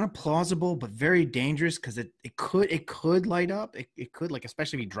 that's kind of plausible, but very dangerous because it could light up. It could, like,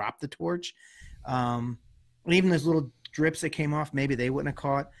 especially if you drop the torch. And even those little drips that came off, maybe they wouldn't have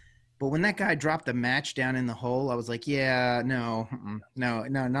caught. But when that guy dropped the match down in the hole, I was like, yeah, no,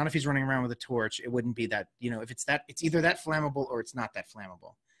 not if he's running around with a torch. It wouldn't be that, if it's either that flammable or it's not that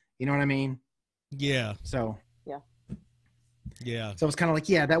flammable. You know what I mean? Yeah. So. Yeah. So I was kind of like,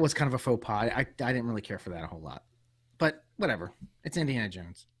 yeah, that was kind of a faux pas. I didn't really care for that a whole lot. But whatever. It's Indiana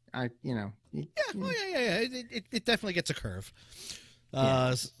Jones. Yeah. It definitely gets a curve.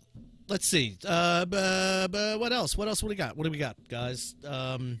 Let's see. What else? What do we got? What do we got, guys?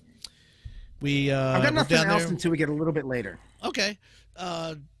 I've got nothing else until we get a little bit later. Okay.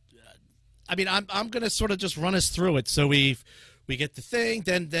 I mean, I'm gonna sort of just run us through it. So we get the thing,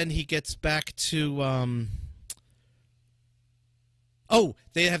 then he gets back to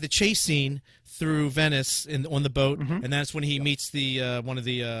they have the chase scene through Venice on the boat, and that's when he meets the one of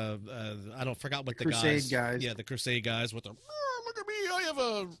the I forgot what the Crusade guys. Yeah, the Crusade guys with the look at me, I have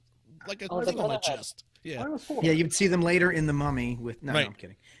a thing on my chest. Yeah. Yeah, you'd see them later in The Mummy with no, I'm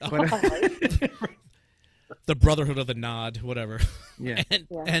kidding. But, the Brotherhood of the Nod, whatever. Yeah.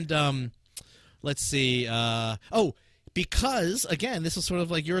 And let's see. Because again, this is sort of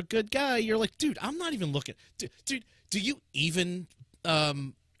like, you're a good guy. You're like, dude, I'm not even looking. Dude, do you even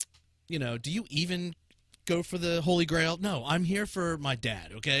do you even go for the Holy Grail? No, I'm here for my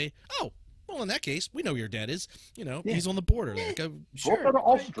dad, okay? Oh, well, in that case, we know who your dad is. He's on the border there. Go to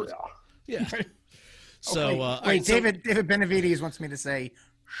Austria. Yeah. So, wait, David Benavides wants me to say,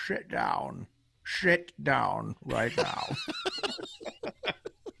 sit down right now.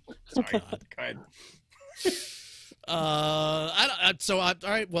 Sorry. Go ahead. All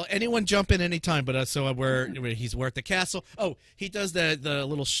right. Well, anyone jump in anytime, but we're at the castle. Oh, he does the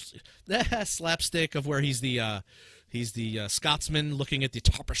little slapstick of where he's the Scotsman looking at the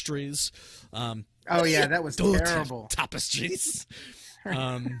tapestries. That was terrible. Tapestries.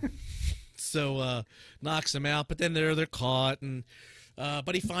 So knocks him out, but then they're caught, and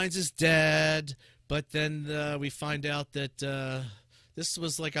but he finds his dad. But then we find out that this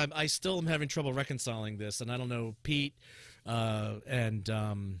was like, I still am having trouble reconciling this, and I don't know, Pete and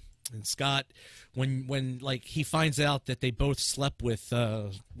Scott, when like he finds out that they both slept with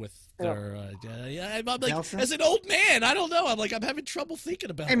their I'm like, Elsa? As an old man, I don't know. I'm having trouble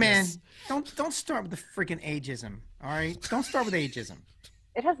thinking about. Hey man, this. don't start with the freaking ageism. All right, don't start with ageism.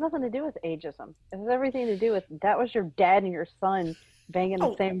 It has nothing to do with ageism. It has everything to do with that was your dad and your son banging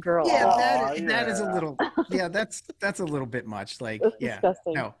the same girl. Yeah, that is a little. Yeah, that's a little bit much. Like, That's yeah,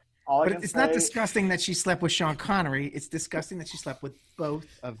 disgusting. no. But it's not disgusting that she slept with Sean Connery. It's disgusting that she slept with both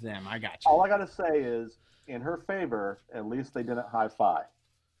of them. I got you. All I got to say is, in her favor, at least they didn't high five.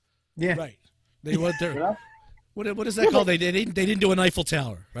 Yeah, right. They went there. What is that called? They didn't do an Eiffel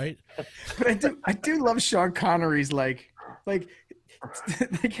Tower, right? But I do love Sean Connery's like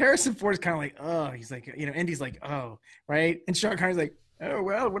Harrison Ford is kind of like, oh, he's like, Indy's like, oh, right, and Sean Connery's like, oh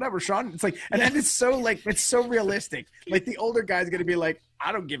well, whatever, Sean. It's like, and then it's so realistic. Like the older guy's gonna be like,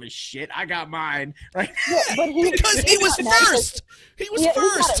 I don't give a shit. I got mine. Right? Yeah, but because he was first. He was He got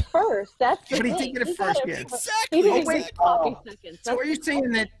first. it first. That's the But he thing. did get it got first, it yeah. first. Exactly. He didn't wait. get sloppy seconds. So are you saying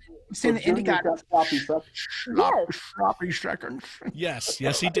that So the Indy got sloppy seconds? Yes. sloppy seconds? Yes,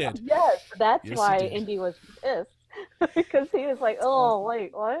 he did. Yes, that's Yes, he why did. Indy was pissed. Because he was like, oh,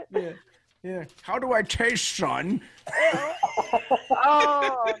 wait, what? Yeah. How do I taste, son?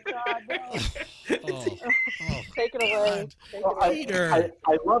 Oh, God, no. Take it away. God. Take it away. Peter.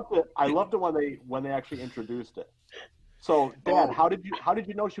 I loved it. I loved it when they actually introduced it. So, Dad, how did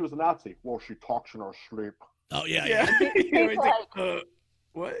you know she was a Nazi? Well, she talks in her sleep. Oh yeah. He's He's like,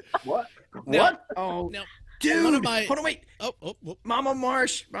 what? What? Now- What? Oh, Now, dude. one of my- Hold on, wait. oh. Mama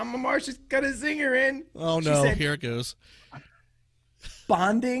Marsh has got a zinger in. Oh She no! said- Here it goes.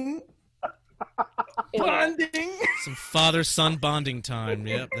 Bonding. Some father-son bonding time.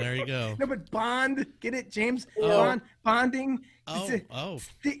 Yep, there you go. No, but bond. Get it, James? Oh. Bonding. Oh.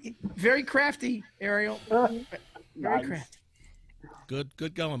 Very crafty, Ariel. Very Nice. crafty.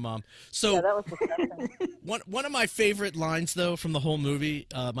 Good going, Mom. So yeah, that was disgusting. one of my favorite lines, though, from the whole movie,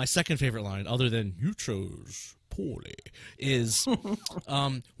 my second favorite line, other than "You chose poorly," is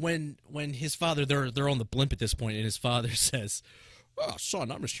when his father they're on the blimp at this point, and his father says, "Oh, son,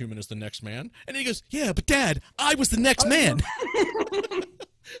 I'm as human as the next man," and he goes, "Yeah, but Dad, I was the next man."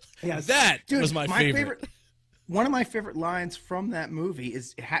 Yes. That Dude, was my favorite. One of my favorite lines from that movie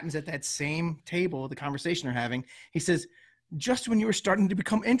is it happens at that same table, the conversation they're having. He says, "Just when you were starting to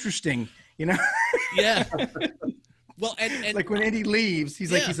become interesting," you know. Yeah. Well, and like when Eddie leaves, he's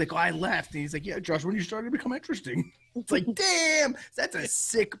like, Yeah. "Oh, I left," and he's like, "Yeah, Josh, when you started to become interesting." It's like, damn, that's a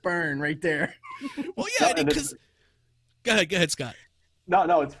sick burn right there. well, yeah, And because go ahead, Scott.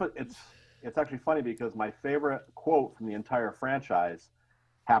 No, it's actually funny because my favorite quote from the entire franchise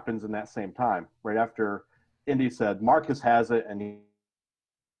happens in that same time, right after Indy said, "Marcus has it, and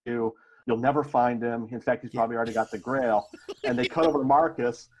you'll never find him. In fact, he's probably already got the Grail." And they cut over to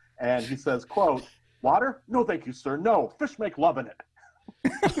Marcus, and he says, "Quote, water? No, thank you, sir. No, fish make love in it."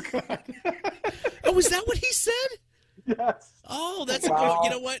 Oh, is that what he said? Yes. Oh, that's Wow. you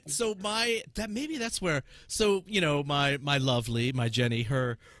know what? So maybe that's where. So my lovely, my Jenny,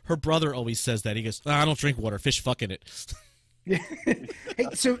 her brother always says that. He goes, "I don't drink water. Fish fucking it." Hey,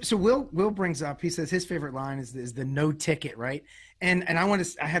 so Will brings up. He says his favorite line is the no ticket, right? And I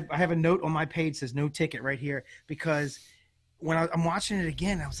have a note on my page that says no ticket right here because when I'm watching it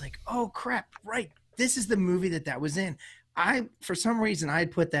again, I was like, oh crap, right? This is the movie that was in. For some reason I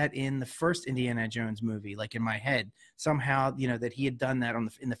had put that in the first Indiana Jones movie, like in my head somehow, that he had done that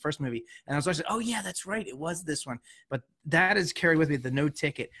in the first movie, and I was like, oh yeah, that's right, it was this one. But that is carried with me, the no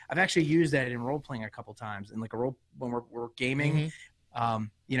ticket. I've actually used that in role playing a couple times, in like a role when we're gaming.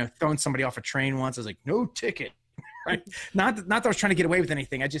 Throwing somebody off a train once, I was like, no ticket, right? Not that I was trying to get away with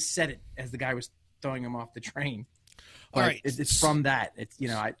anything. I just said it as the guy was throwing him off the train. All right, it's from that. It's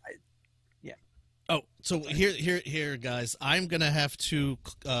yeah. Oh, so here, guys. I'm gonna have to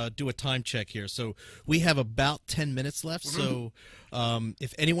do a time check here. So we have about 10 minutes left. So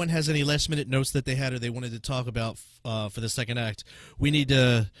if anyone has any last minute notes that they had or they wanted to talk about for the second act, we need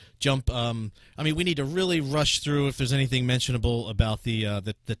to jump. We need to really rush through if there's anything mentionable about the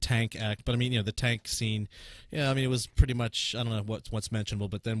tank act. But the tank scene. Yeah, it was pretty much, I don't know what's mentionable,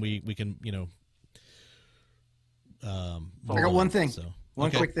 but then we can I got one thing. So,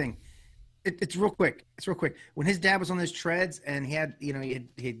 one quick thing. It's real quick. When his dad was on those treads and he had,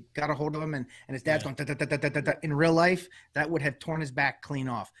 he got a hold of him and his dad's going da, da, da, da, da, da, da, in real life, that would have torn his back clean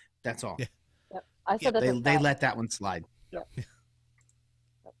off. That's all. Yeah. Yep. I said that. They let that one slide. Yep.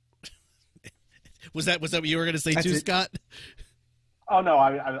 Was that what you were going to say too, Scott? Oh no,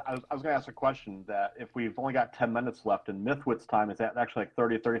 I was going to ask a question that if we've only got 10 minutes left in MythWits time, is that actually like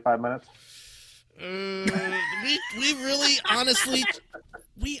 30 or 35 minutes? We really honestly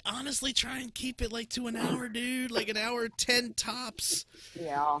try and keep it like to an hour, dude. Like an hour 10 tops.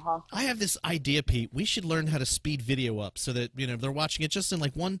 Yeah. Uh-huh. I have this idea, Pete. We should learn how to speed video up so that they're watching it just in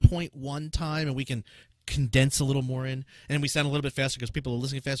like 1.1 time, and we can condense a little more in, and we sound a little bit faster because people are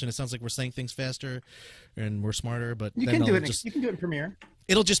listening faster, and it sounds like we're saying things faster, and we're smarter. But you can do it. You can do it in Premiere.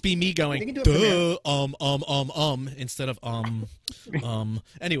 It'll just be me going, duh, instead of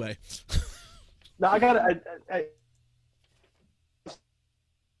Anyway. Now I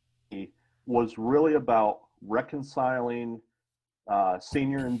was really about reconciling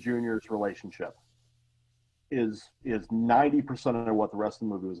senior and junior's relationship. Is 90% of what the rest of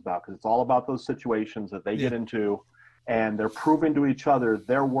the movie was about, because it's all about those situations that they get into, and they're proving to each other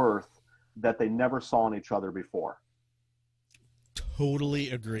their worth that they never saw in each other before. totally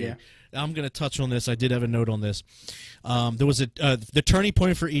agree. Yeah. I'm going to touch on this. I did have a note on this. There was the turning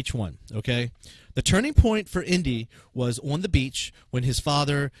point for each one. Okay, the turning point for Indy was on the beach when his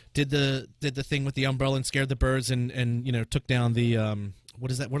father did the thing with the umbrella and scared the birds and took down the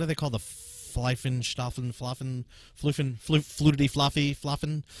what is that? What do they call the fluffy floffin?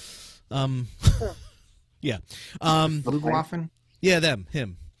 Yeah. Flugelwaffen? Yeah,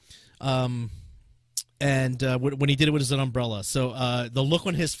 him. And when he did it with his umbrella, so the look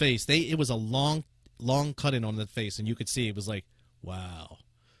on his face, it was a long cut in on the face, and you could see it was like, wow,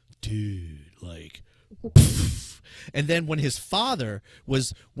 dude, like, and then when his father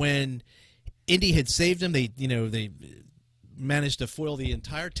when Indy had saved him, they managed to foil the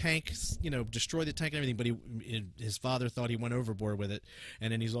entire tank, destroy the tank and everything, but his father thought he went overboard with it,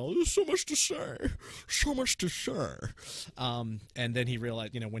 and then he's all, there's so much to say, and then he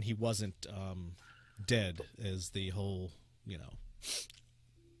realized, when he wasn't dead, is the whole,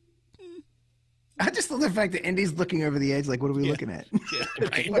 I just love the fact that Indy's looking over the edge, like, what are we looking at? Yeah,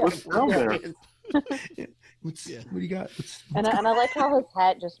 right. What's down there? What do you got? And I like how his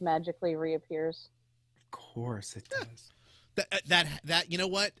hat just magically reappears. Of course it does. That you know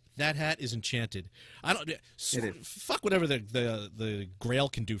what? That hat is enchanted. I don't. It is. Fuck whatever the Grail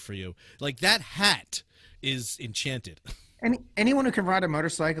can do for you. Like, that hat is enchanted. Anyone who can ride a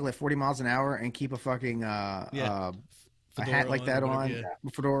motorcycle at 40 miles an hour and keep a fucking a hat like that on,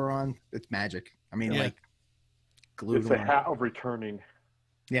 fedora on, it's magic. I mean, like, glued It's on. a hat of returning.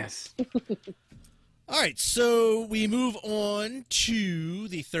 Yes. All right, so we move on to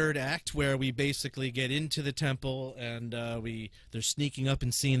the third act, where we basically get into the temple, and they're sneaking up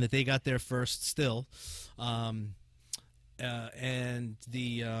and seeing that they got there first still, and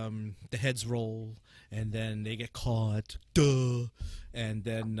the heads roll, and then they get caught, and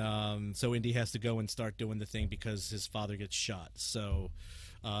then so Indy has to go and start doing the thing because his father gets shot. So,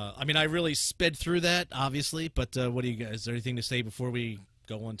 I mean, I really sped through that, obviously, but what do you guys? Is there anything to say before we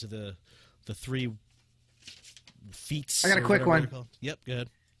go on to the three feats? I got a quick one. Yep, go ahead.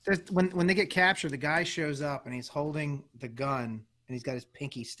 Just when they get captured, the guy shows up and he's holding the gun and he's got his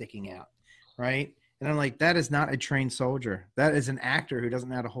pinky sticking out, right? And I'm like, that is not a trained soldier. That is an actor who doesn't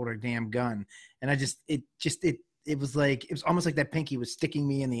know how to hold a damn gun. And it was almost like that pinky was sticking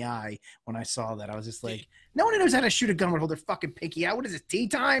me in the eye when I saw that. I was just like, no one who knows how to shoot a gun would hold their fucking pinky out. What is it, tea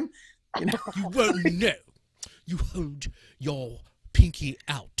time? You won't know. You hold your pinky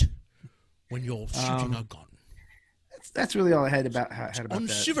out when you're shooting a gun. That's really all I had about that.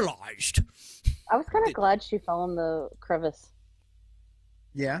 Uncivilized. I was kind of glad she fell in the crevice.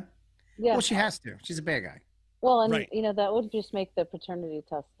 Yeah. Yeah. Well, she has to. She's a bad guy. Well, and Right. That would just make the paternity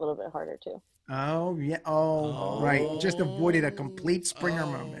test a little bit harder too. Oh yeah. Oh, right. Just avoided a complete Springer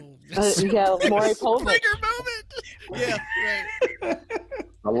moment. Maury Povich. Springer moment. Yeah, right.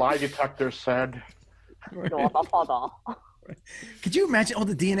 The lie detector said, Could you imagine all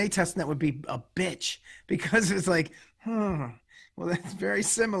the DNA testing that would be a bitch because it's like, well, that's very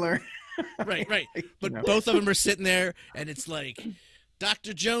similar. Right. But both of them are sitting there, and it's like,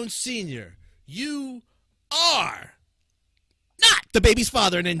 Dr. Jones Sr., you are not the baby's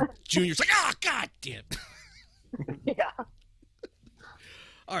father. And then Junior's like, oh, God damn. Yeah.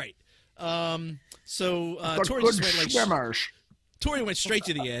 All right. So Tori just went Tori went straight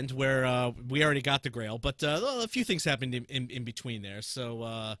to the end where we already got the Grail, but a few things happened in between there.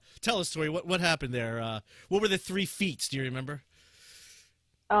 So tell us, Tori, what happened there? What were the 3 feats? Do you remember?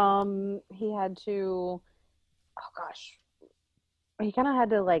 He had to, he kind of had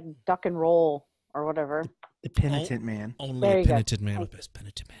to like duck and roll or whatever. The penitent man. Only a penitent man will pass.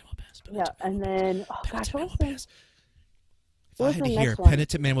 Penitent man will pass. Yeah, and then what was the? If I had to hear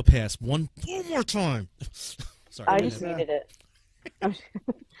penitent man will pass one more time. Sorry, I just needed it.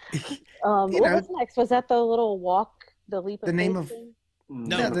 What was next? Was that the little walk, the leap of faith thing?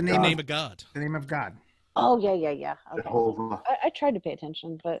 No, the name of God. The name of God. Oh yeah. Okay. Jehovah. I tried to pay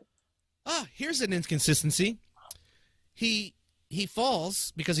attention, but here's an inconsistency. He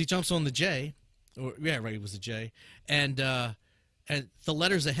falls because he jumps on the J, it was the J, and the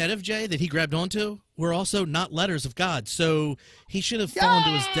letters ahead of J that he grabbed onto were also not letters of God, so he should have fallen to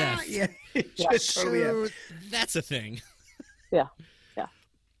his death. Yeah, so that's a thing. Yeah.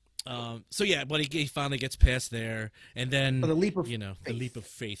 So yeah, but he finally gets past there, and then the leap of the leap of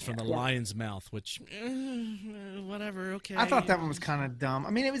faith from the lion's mouth, which whatever. Okay, I thought that one was kind of dumb.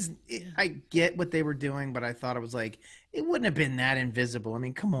 I mean, I get what they were doing, but I thought it was like it wouldn't have been that invisible. I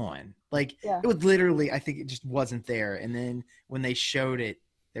mean, come on, like it was literally. I think it just wasn't there, and then when they showed it,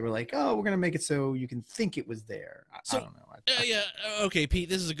 they were like, "Oh, we're gonna make it so you can think it was there." I don't know. Okay, Pete,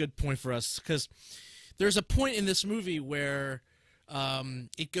 this is a good point for us because there's a point in this movie where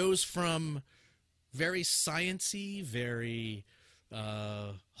it goes from very sciencey, very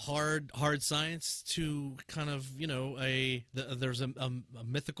hard science to kind of, there's a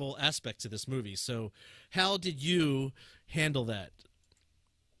mythical aspect to this movie. So how did you handle that?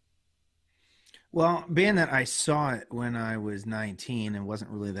 Well, being that I saw it when I was 19 and wasn't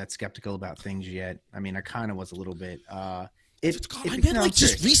really that skeptical about things yet, I mean, I kind of was a little bit. I meant like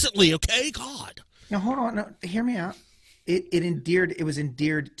just recently, okay? God. No, hold on. No, hear me out. It was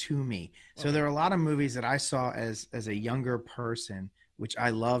endeared to me. So there are a lot of movies that I saw as a younger person, which I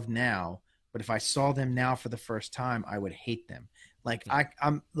love now. But if I saw them now for the first time, I would hate them. Like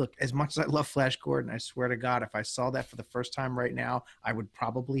I'm look, as much as I love Flash Gordon, I swear to God, if I saw that for the first time right now, I would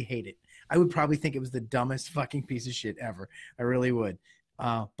probably hate it. I would probably think it was the dumbest fucking piece of shit ever. I really would.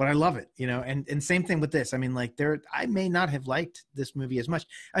 But I love it, and same thing with this. I mean, like I may not have liked this movie as much.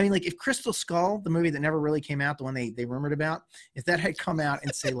 I mean, like if Crystal Skull, the movie that never really came out, the one they rumored about, if that had come out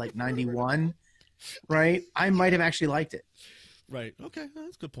in say like 91, right, I might have actually liked it. Right. Okay.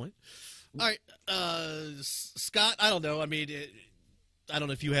 That's a good point. All right. Scott, I don't know. I mean, I don't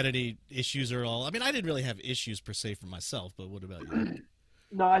know if you had any issues or all. I mean, I didn't really have issues per se for myself, but what about you?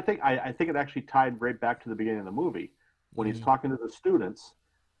 No, I think it actually tied right back to the beginning of the movie when he's talking to the students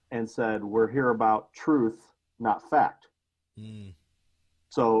and said, "We're here about truth, not fact." Mm.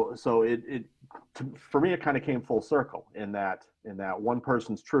 So it for me, it kind of came full circle in that one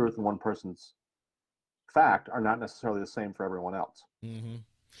person's truth and one person's fact are not necessarily the same for everyone else. Mm-hmm.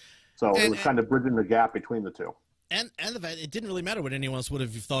 So it was kind of bridging the gap between the two. And the fact it didn't really matter what anyone else would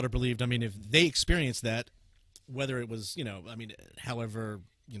have thought or believed. I mean, if they experienced that, whether it was, however,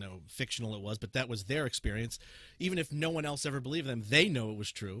 fictional it was, but that was their experience. Even if no one else ever believed them, they know it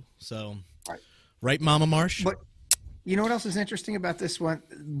was true. So, right, Mama Marsh? But you know what else is interesting about this one?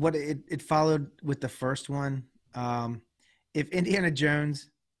 What it followed with the first one. If Indiana Jones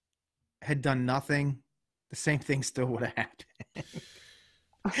had done nothing, the same thing still would have happened.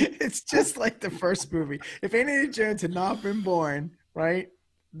 It's just like the first movie. If Indiana Jones had not been born, right,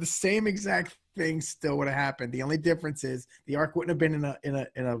 the same exact thing still would have happened. The only difference is the Ark wouldn't have been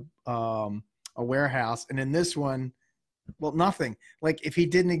in a warehouse, and in this one, well, nothing. Like if he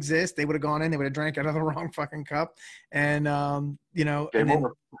didn't exist, they would have gone in, they would have drank out of the wrong fucking cup, and game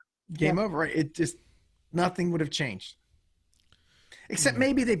over. Game over. Right? It just nothing would have changed, except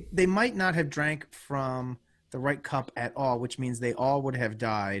maybe they might not have drank from the right cup at all, which means they all would have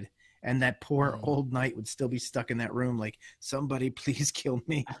died. And that poor old knight would still be stuck in that room like, somebody please kill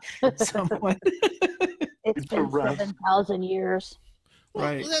me. Someone. It's been 7,000 years.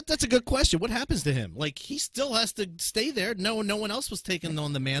 Right. Well, that's a good question. What happens to him? Like, he still has to stay there. No one else was taking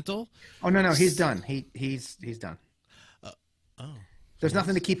on the mantle. Oh, no. He's done. He's done. There's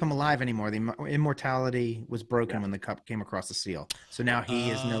nothing to keep him alive anymore. The immortality was broken when the cup came across the seal. So now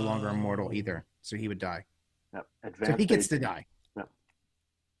he is no longer immortal either. So he would die. Yep. So he gets to die. Yep.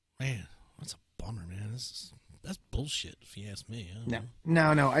 Man, that's a bummer, man. That's bullshit, if you ask me.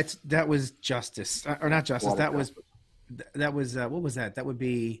 No. That was justice, or not justice. That was what was that? That would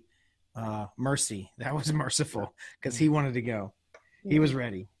be mercy. That was merciful because he wanted to go. He was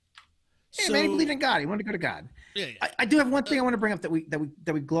ready. Hey, man, he believed in God. He wanted to go to God. Yeah. I do have one thing I want to bring up that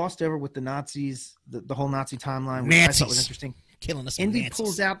we glossed over with the Nazis, the whole Nazi timeline, which I thought was interesting. Killing us. Indy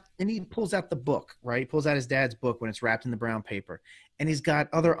pulls out the book, right? He pulls out his dad's book when it's wrapped in the brown paper, and he's got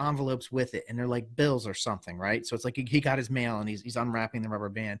other envelopes with it, and they're like bills or something, right? So it's like he got his mail and he's unwrapping the rubber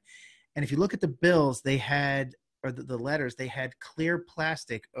band. And if you look at the bills, they had, or the letters, they had clear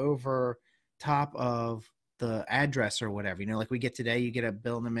plastic over top of the address or whatever. Like we get today, you get a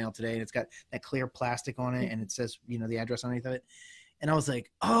bill in the mail today, and it's got that clear plastic on it, and it says the address underneath of it. And I was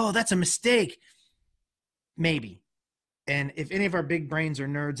like, oh, that's a mistake. Maybe. And if any of our big brains or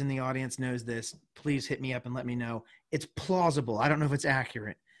nerds in the audience knows this, please hit me up and let me know. It's plausible. I don't know if it's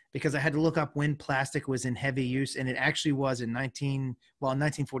accurate because I had to look up when plastic was in heavy use, and it actually was in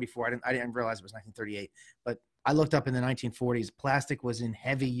 1944. I didn't realize it was 1938, but I looked up in the 1940s. Plastic was in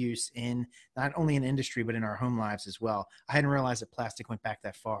heavy use in not only in industry but in our home lives as well. I hadn't realized that plastic went back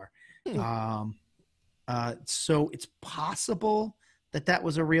that far. So it's possible that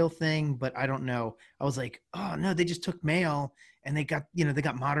was a real thing, but I don't know. I was like, oh no, they just took mail and they got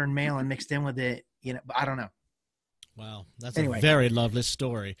modern mail and mixed in with it, but I don't know. Wow. That's a very lovely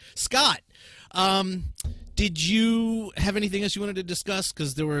story. Scott, did you have anything else you wanted to discuss?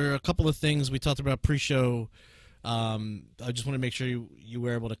 Because there were a couple of things we talked about pre-show. I just want to make sure you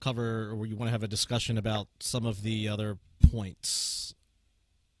were able to cover, or you want to have a discussion about some of the other points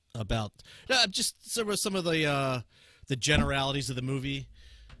about just some of the generalities of the movie.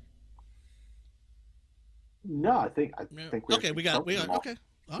 No, I think we okay. We got okay.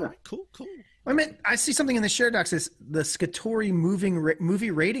 All right, cool. I mean, I see something in the share docs. Is the ScoTori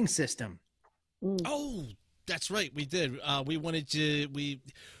movie rating system? Oh, that's right. We did. We wanted to.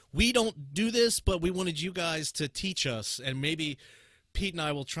 We don't do this, but we wanted you guys to teach us, and maybe Pete and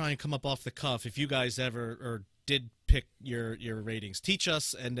I will try and come up off the cuff if you guys ever or did pick your ratings. Teach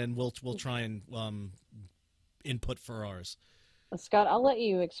us, and then we'll try and input for ours. Scott, I'll let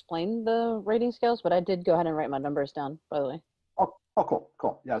you explain the rating scales, but I did go ahead and write my numbers down, by the way. Oh,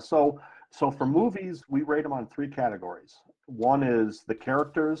 cool. Yeah, so for movies, we rate them on 3 categories. One is the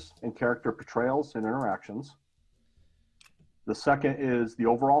characters and character portrayals and interactions. The second is the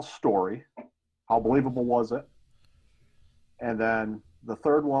overall story. How believable was it? And then the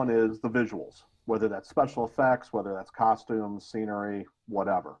third one is the visuals, whether that's special effects, whether that's costumes, scenery,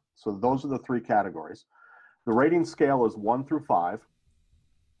 whatever. So those are the 3 categories. The rating scale is 1 through 5.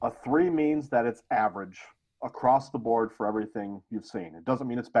 A 3 means that it's average across the board for everything you've seen. It doesn't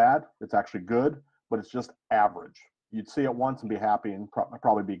mean it's bad. It's actually good, but it's just average. You'd see it once and be happy and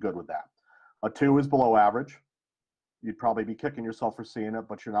probably be good with that. A 2 is below average. You'd probably be kicking yourself for seeing it,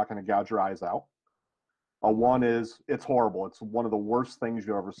 but you're not going to gouge your eyes out. A 1 is it's horrible. It's one of the worst things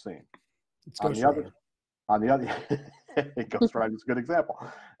you've ever seen. On the other, it goes right. It's a good example.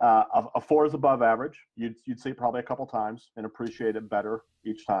 A 4 is above average. You'd see it probably a couple times and appreciate it better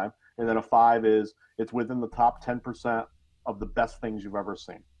each time. And then a 5 is it's within the top 10% of the best things you've ever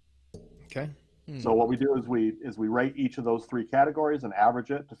seen. Okay. So what we do is we rate each of those 3 categories and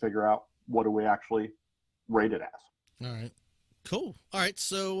average it to figure out what do we actually rate it as. All right. Cool. All right.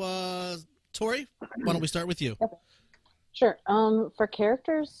 So, Tori, why don't we start with you? Sure. For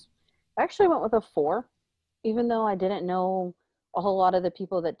characters, I actually went with a 4, even though I didn't know a whole lot of the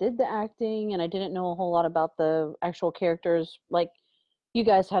people that did the acting, and I didn't know a whole lot about the actual characters. Like, you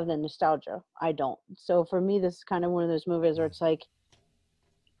guys have the nostalgia. I don't. So for me, this is kind of one of those movies where it's like,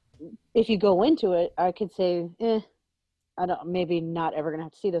 if you go into it, I could say, maybe not ever gonna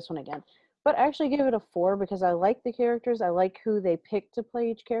have to see this one again. But I actually give it a 4 because I like the characters. I like who they picked to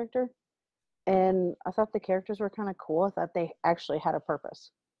play each character. And I thought the characters were kind of cool. I thought they actually had a purpose.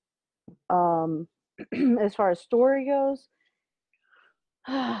 As far as story goes,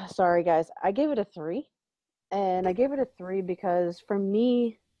 sorry guys, I gave it a 3. And I gave it a 3 because for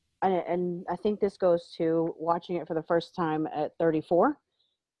me, and I think this goes to watching it for the first time at 34,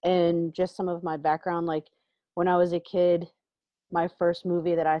 and just some of my background. Like, when I was a kid, my first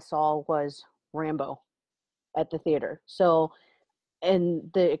movie that I saw was Rambo at the theater. So, and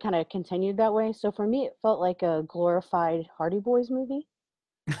it kind of continued that way. So for me, it felt like a glorified Hardy Boys movie.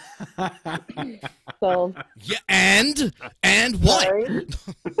 So yeah, and what?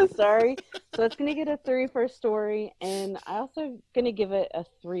 Sorry. So it's gonna get a 3 for story, and I also gonna give it a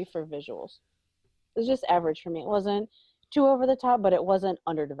 3 for visuals. It's just average for me. It wasn't too over the top, but it wasn't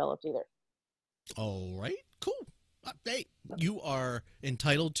underdeveloped either. All right, cool. Hey, you are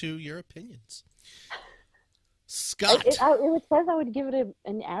entitled to your opinions. Scott, it says I would give it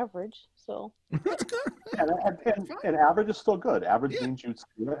an average, so that's good. And average is still good. Average means you'd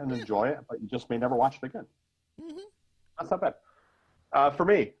see it and enjoy it, but you just may never watch it again. Mm-hmm. That's not bad. For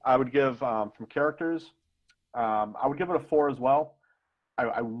me, I would give from characters, I would give it a 4 as well.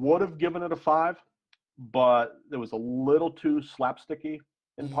 I would have given it a 5, but it was a little too slapsticky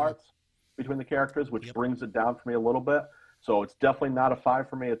in parts between the characters, which brings it down for me a little bit. So it's definitely not a 5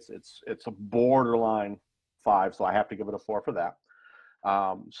 for me. It's a borderline 5, so I have to give it a 4 for that.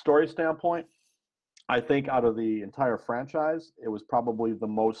 Story standpoint, I think out of the entire franchise, it was probably the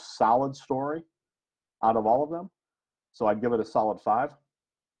most solid story out of all of them. So I'd give it a solid 5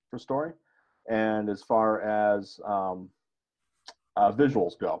 for story. And as far as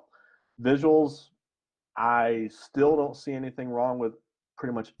visuals go, I still don't see anything wrong with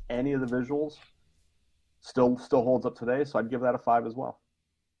pretty much any of the visuals. Still holds up today, so I'd give that a 5 as well.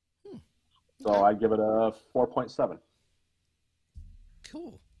 So I'd give it a 4.7.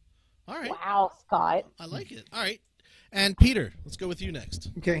 Cool. All right. Wow, Scott. I like it. All right. And Peter, let's go with you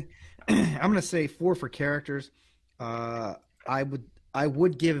next. Okay. I'm going to say 4 for characters. I'd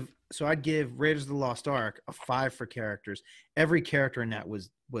give Raiders of the Lost Ark a 5 for characters. Every character in that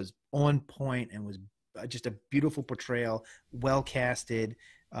was on point and was just a beautiful portrayal, well casted,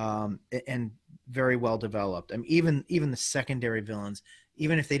 and very well developed. I mean, even the secondary villains,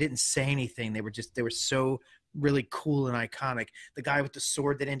 even if they didn't say anything, they were so really cool and iconic. The guy with the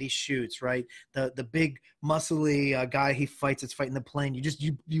sword that Indy shoots, right? The big muscly guy he fights that's fighting the plane.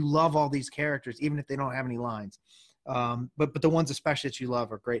 You love all these characters, even if they don't have any lines. But the ones especially that you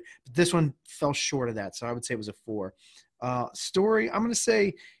love are great. But this one fell short of that, so I would say it was a 4. Story, I'm going to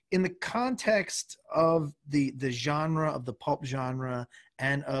say in the context of the genre of the pulp genre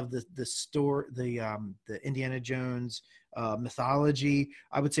and of the Indiana Jones mythology,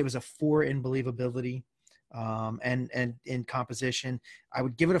 I would say it was a 4 in believability. And in composition, I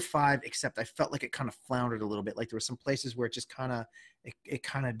would give it a 5, except I felt like it kind of floundered a little bit. Like there were some places where it just kind of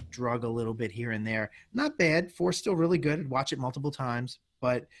drug a little bit here and there. Not bad. 4 still really good. I'd watch it multiple times,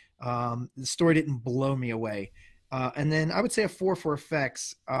 but the story didn't blow me away. And then I would say a 4 for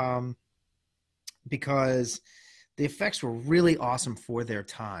effects, because the effects were really awesome for their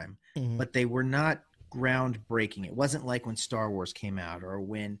time, but they were not groundbreaking. It wasn't like when Star Wars came out, or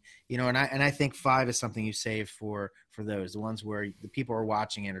when, and I think 5 is something you save for those, the ones where the people are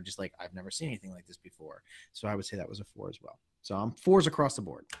watching it are just like, I've never seen anything like this before. So I would say that was a 4 as well. So 4s across the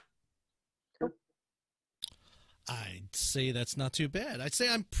board. I'd say that's not too bad. I'd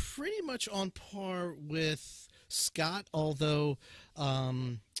say I'm pretty much on par with Scott, although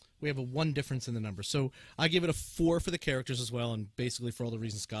we have a 1 difference in the number. So I give it a 4 for the characters as well, and basically for all the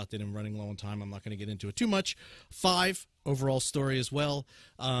reasons Scott did, and running low on time, I'm not going to get into it too much. 5 overall story as well.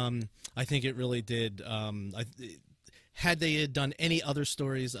 I think it really did. Had they done any other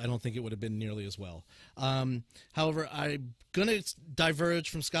stories, I don't think it would have been nearly as well. However, I'm going to diverge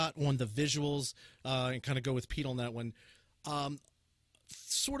from Scott on the visuals and kind of go with Pete on that one.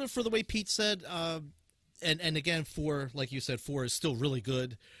 Sort of for the way Pete said, and again, 4, like you said, 4 is still really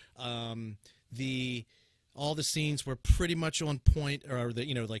good. All the scenes were pretty much on point, or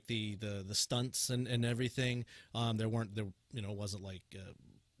the stunts and everything. There wasn't like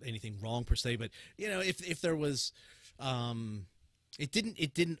anything wrong per se, but if there was, it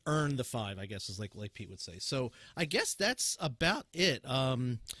didn't earn the 5, I guess, is like Pete would say. So I guess that's about it.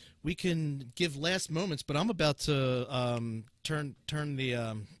 We can give last moments, but I'm about to start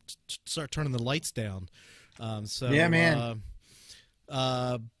turning the lights down. Yeah, man.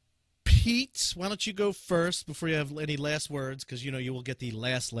 Pete, why don't you go first before you have any last words? Because you will get the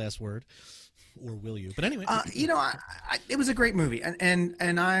last word, or will you? But anyway, it was a great movie,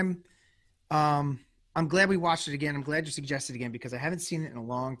 and I'm glad we watched it again. I'm glad you suggested it again, because I haven't seen it in a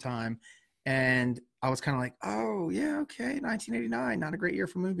long time, and I was kind of like, oh yeah, okay, 1989, not a great year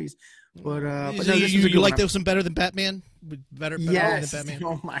for movies, but no, you like this one better than Batman? Better yes. than Batman?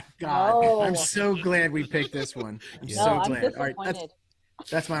 Oh my God, Oh. I'm so glad we picked this one. I'm so glad. All right,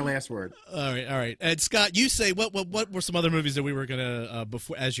 that's my last word. All right. And Scott, you say what were some other movies that we were gonna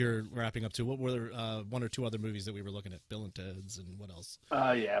before, as you're wrapping up too? What were 1 or 2 other movies that we were looking at? Bill and Ted's, and what else?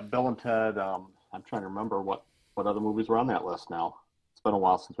 Yeah, Bill and Ted. I'm trying to remember what other movies were on that list now. It's been a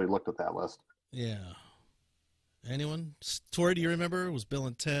while since we looked at that list. Yeah. Anyone? Tori, do you remember? It was Bill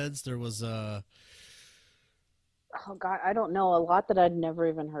and Ted's. There was Oh God, I don't know, a lot that I'd never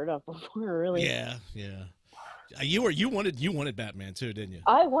even heard of before. Really. Yeah. You wanted Batman too, didn't you?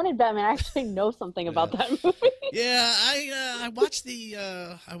 I wanted Batman. I actually know something about that movie. Yeah, I watched the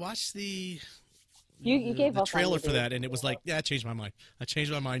You gave the up trailer on for me, that, and it was like, yeah, I changed my mind.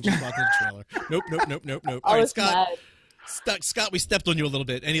 Just watching the trailer. Nope. I All right, was Scott. mad. Scott, we stepped on you a little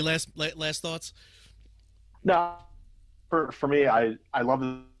bit. Any last thoughts? No, for me, I love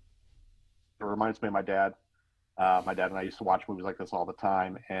it. It reminds me of my dad. My dad and I used to watch movies like this all the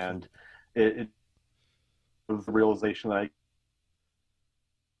time, and it was the realization that a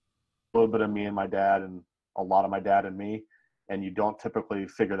little bit of me and my dad, and a lot of my dad and me, and you don't typically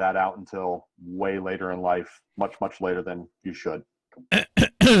figure that out until way later in life, much later than you should.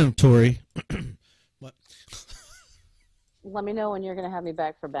 Tori. What? Let me know when you're going to have me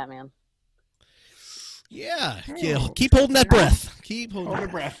back for Batman. Yeah. Keep holding that breath. Keep holding Hold your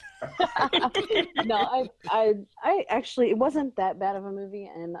breath. No, I actually, it wasn't that bad of a movie,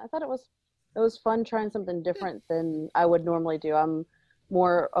 and I thought it was fun trying something different than I would normally do. I'm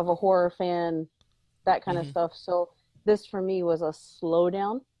more of a horror fan, that kind of stuff. So this for me was a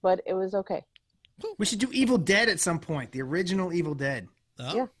slowdown, but it was okay. We should do Evil Dead at some point. The original Evil Dead.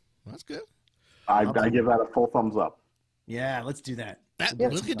 Oh, Yeah. That's good. I give that a full thumbs up. Yeah, let's do that.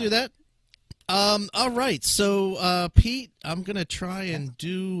 We could do that. All right. So, Pete, I'm gonna try and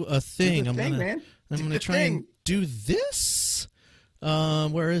do a thing. I'm gonna try and do this.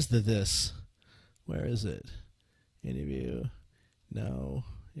 Where is this? Where is it? Interview. No.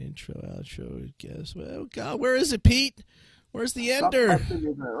 Intro, outro, guess. Oh God, where is it, Pete? Where's the ender?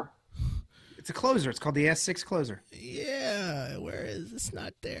 It's a closer. It's called the S6 closer. Yeah, where is it's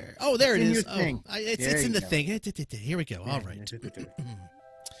not there? Oh, there it in is. your thing. It's in the thing. Here we go. All right.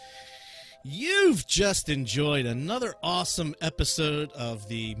 You've just enjoyed another awesome episode of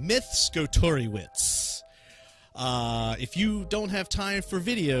the ScoTori Wits. If you don't have time for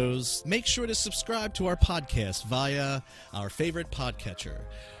videos, make sure to subscribe to our podcast via our favorite podcatcher.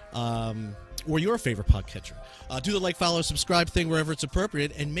 or your favorite podcatcher. Do the like, follow, subscribe thing wherever it's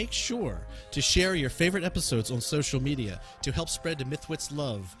appropriate, and make sure to share your favorite episodes on social media to help spread the MythWits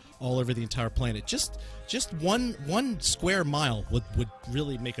love all over the entire planet. Just one square mile would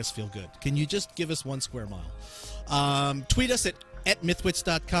really make us feel good. Can you just give us 1 square mile? Tweet us at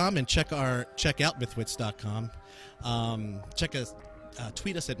mythwits.com and check out mythwits.com.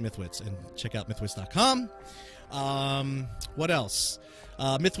 Tweet us at MythWits and check out mythwits.com. What else?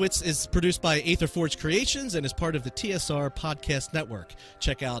 MythWits is produced by Aetherforge Creations and is part of the TSR Podcast Network.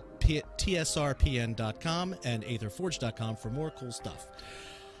 Check out tsrpn.com and aetherforge.com for more cool stuff.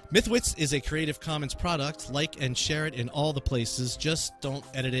 MythWits is a Creative Commons product. Like and share it in all the places. Just don't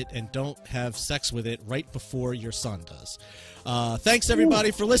edit it and don't have sex with it right before your son does. Thanks,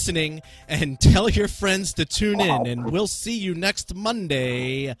 everybody, for listening, and tell your friends to tune in, and we'll see you next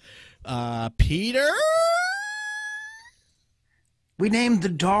Monday. Peter? We named the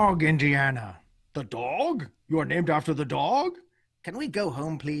dog Indiana. The dog? You are named after the dog? Can we go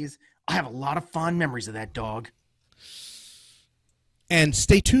home, please? I have a lot of fond memories of that dog. And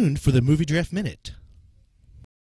stay tuned for the Movie Draft Minute.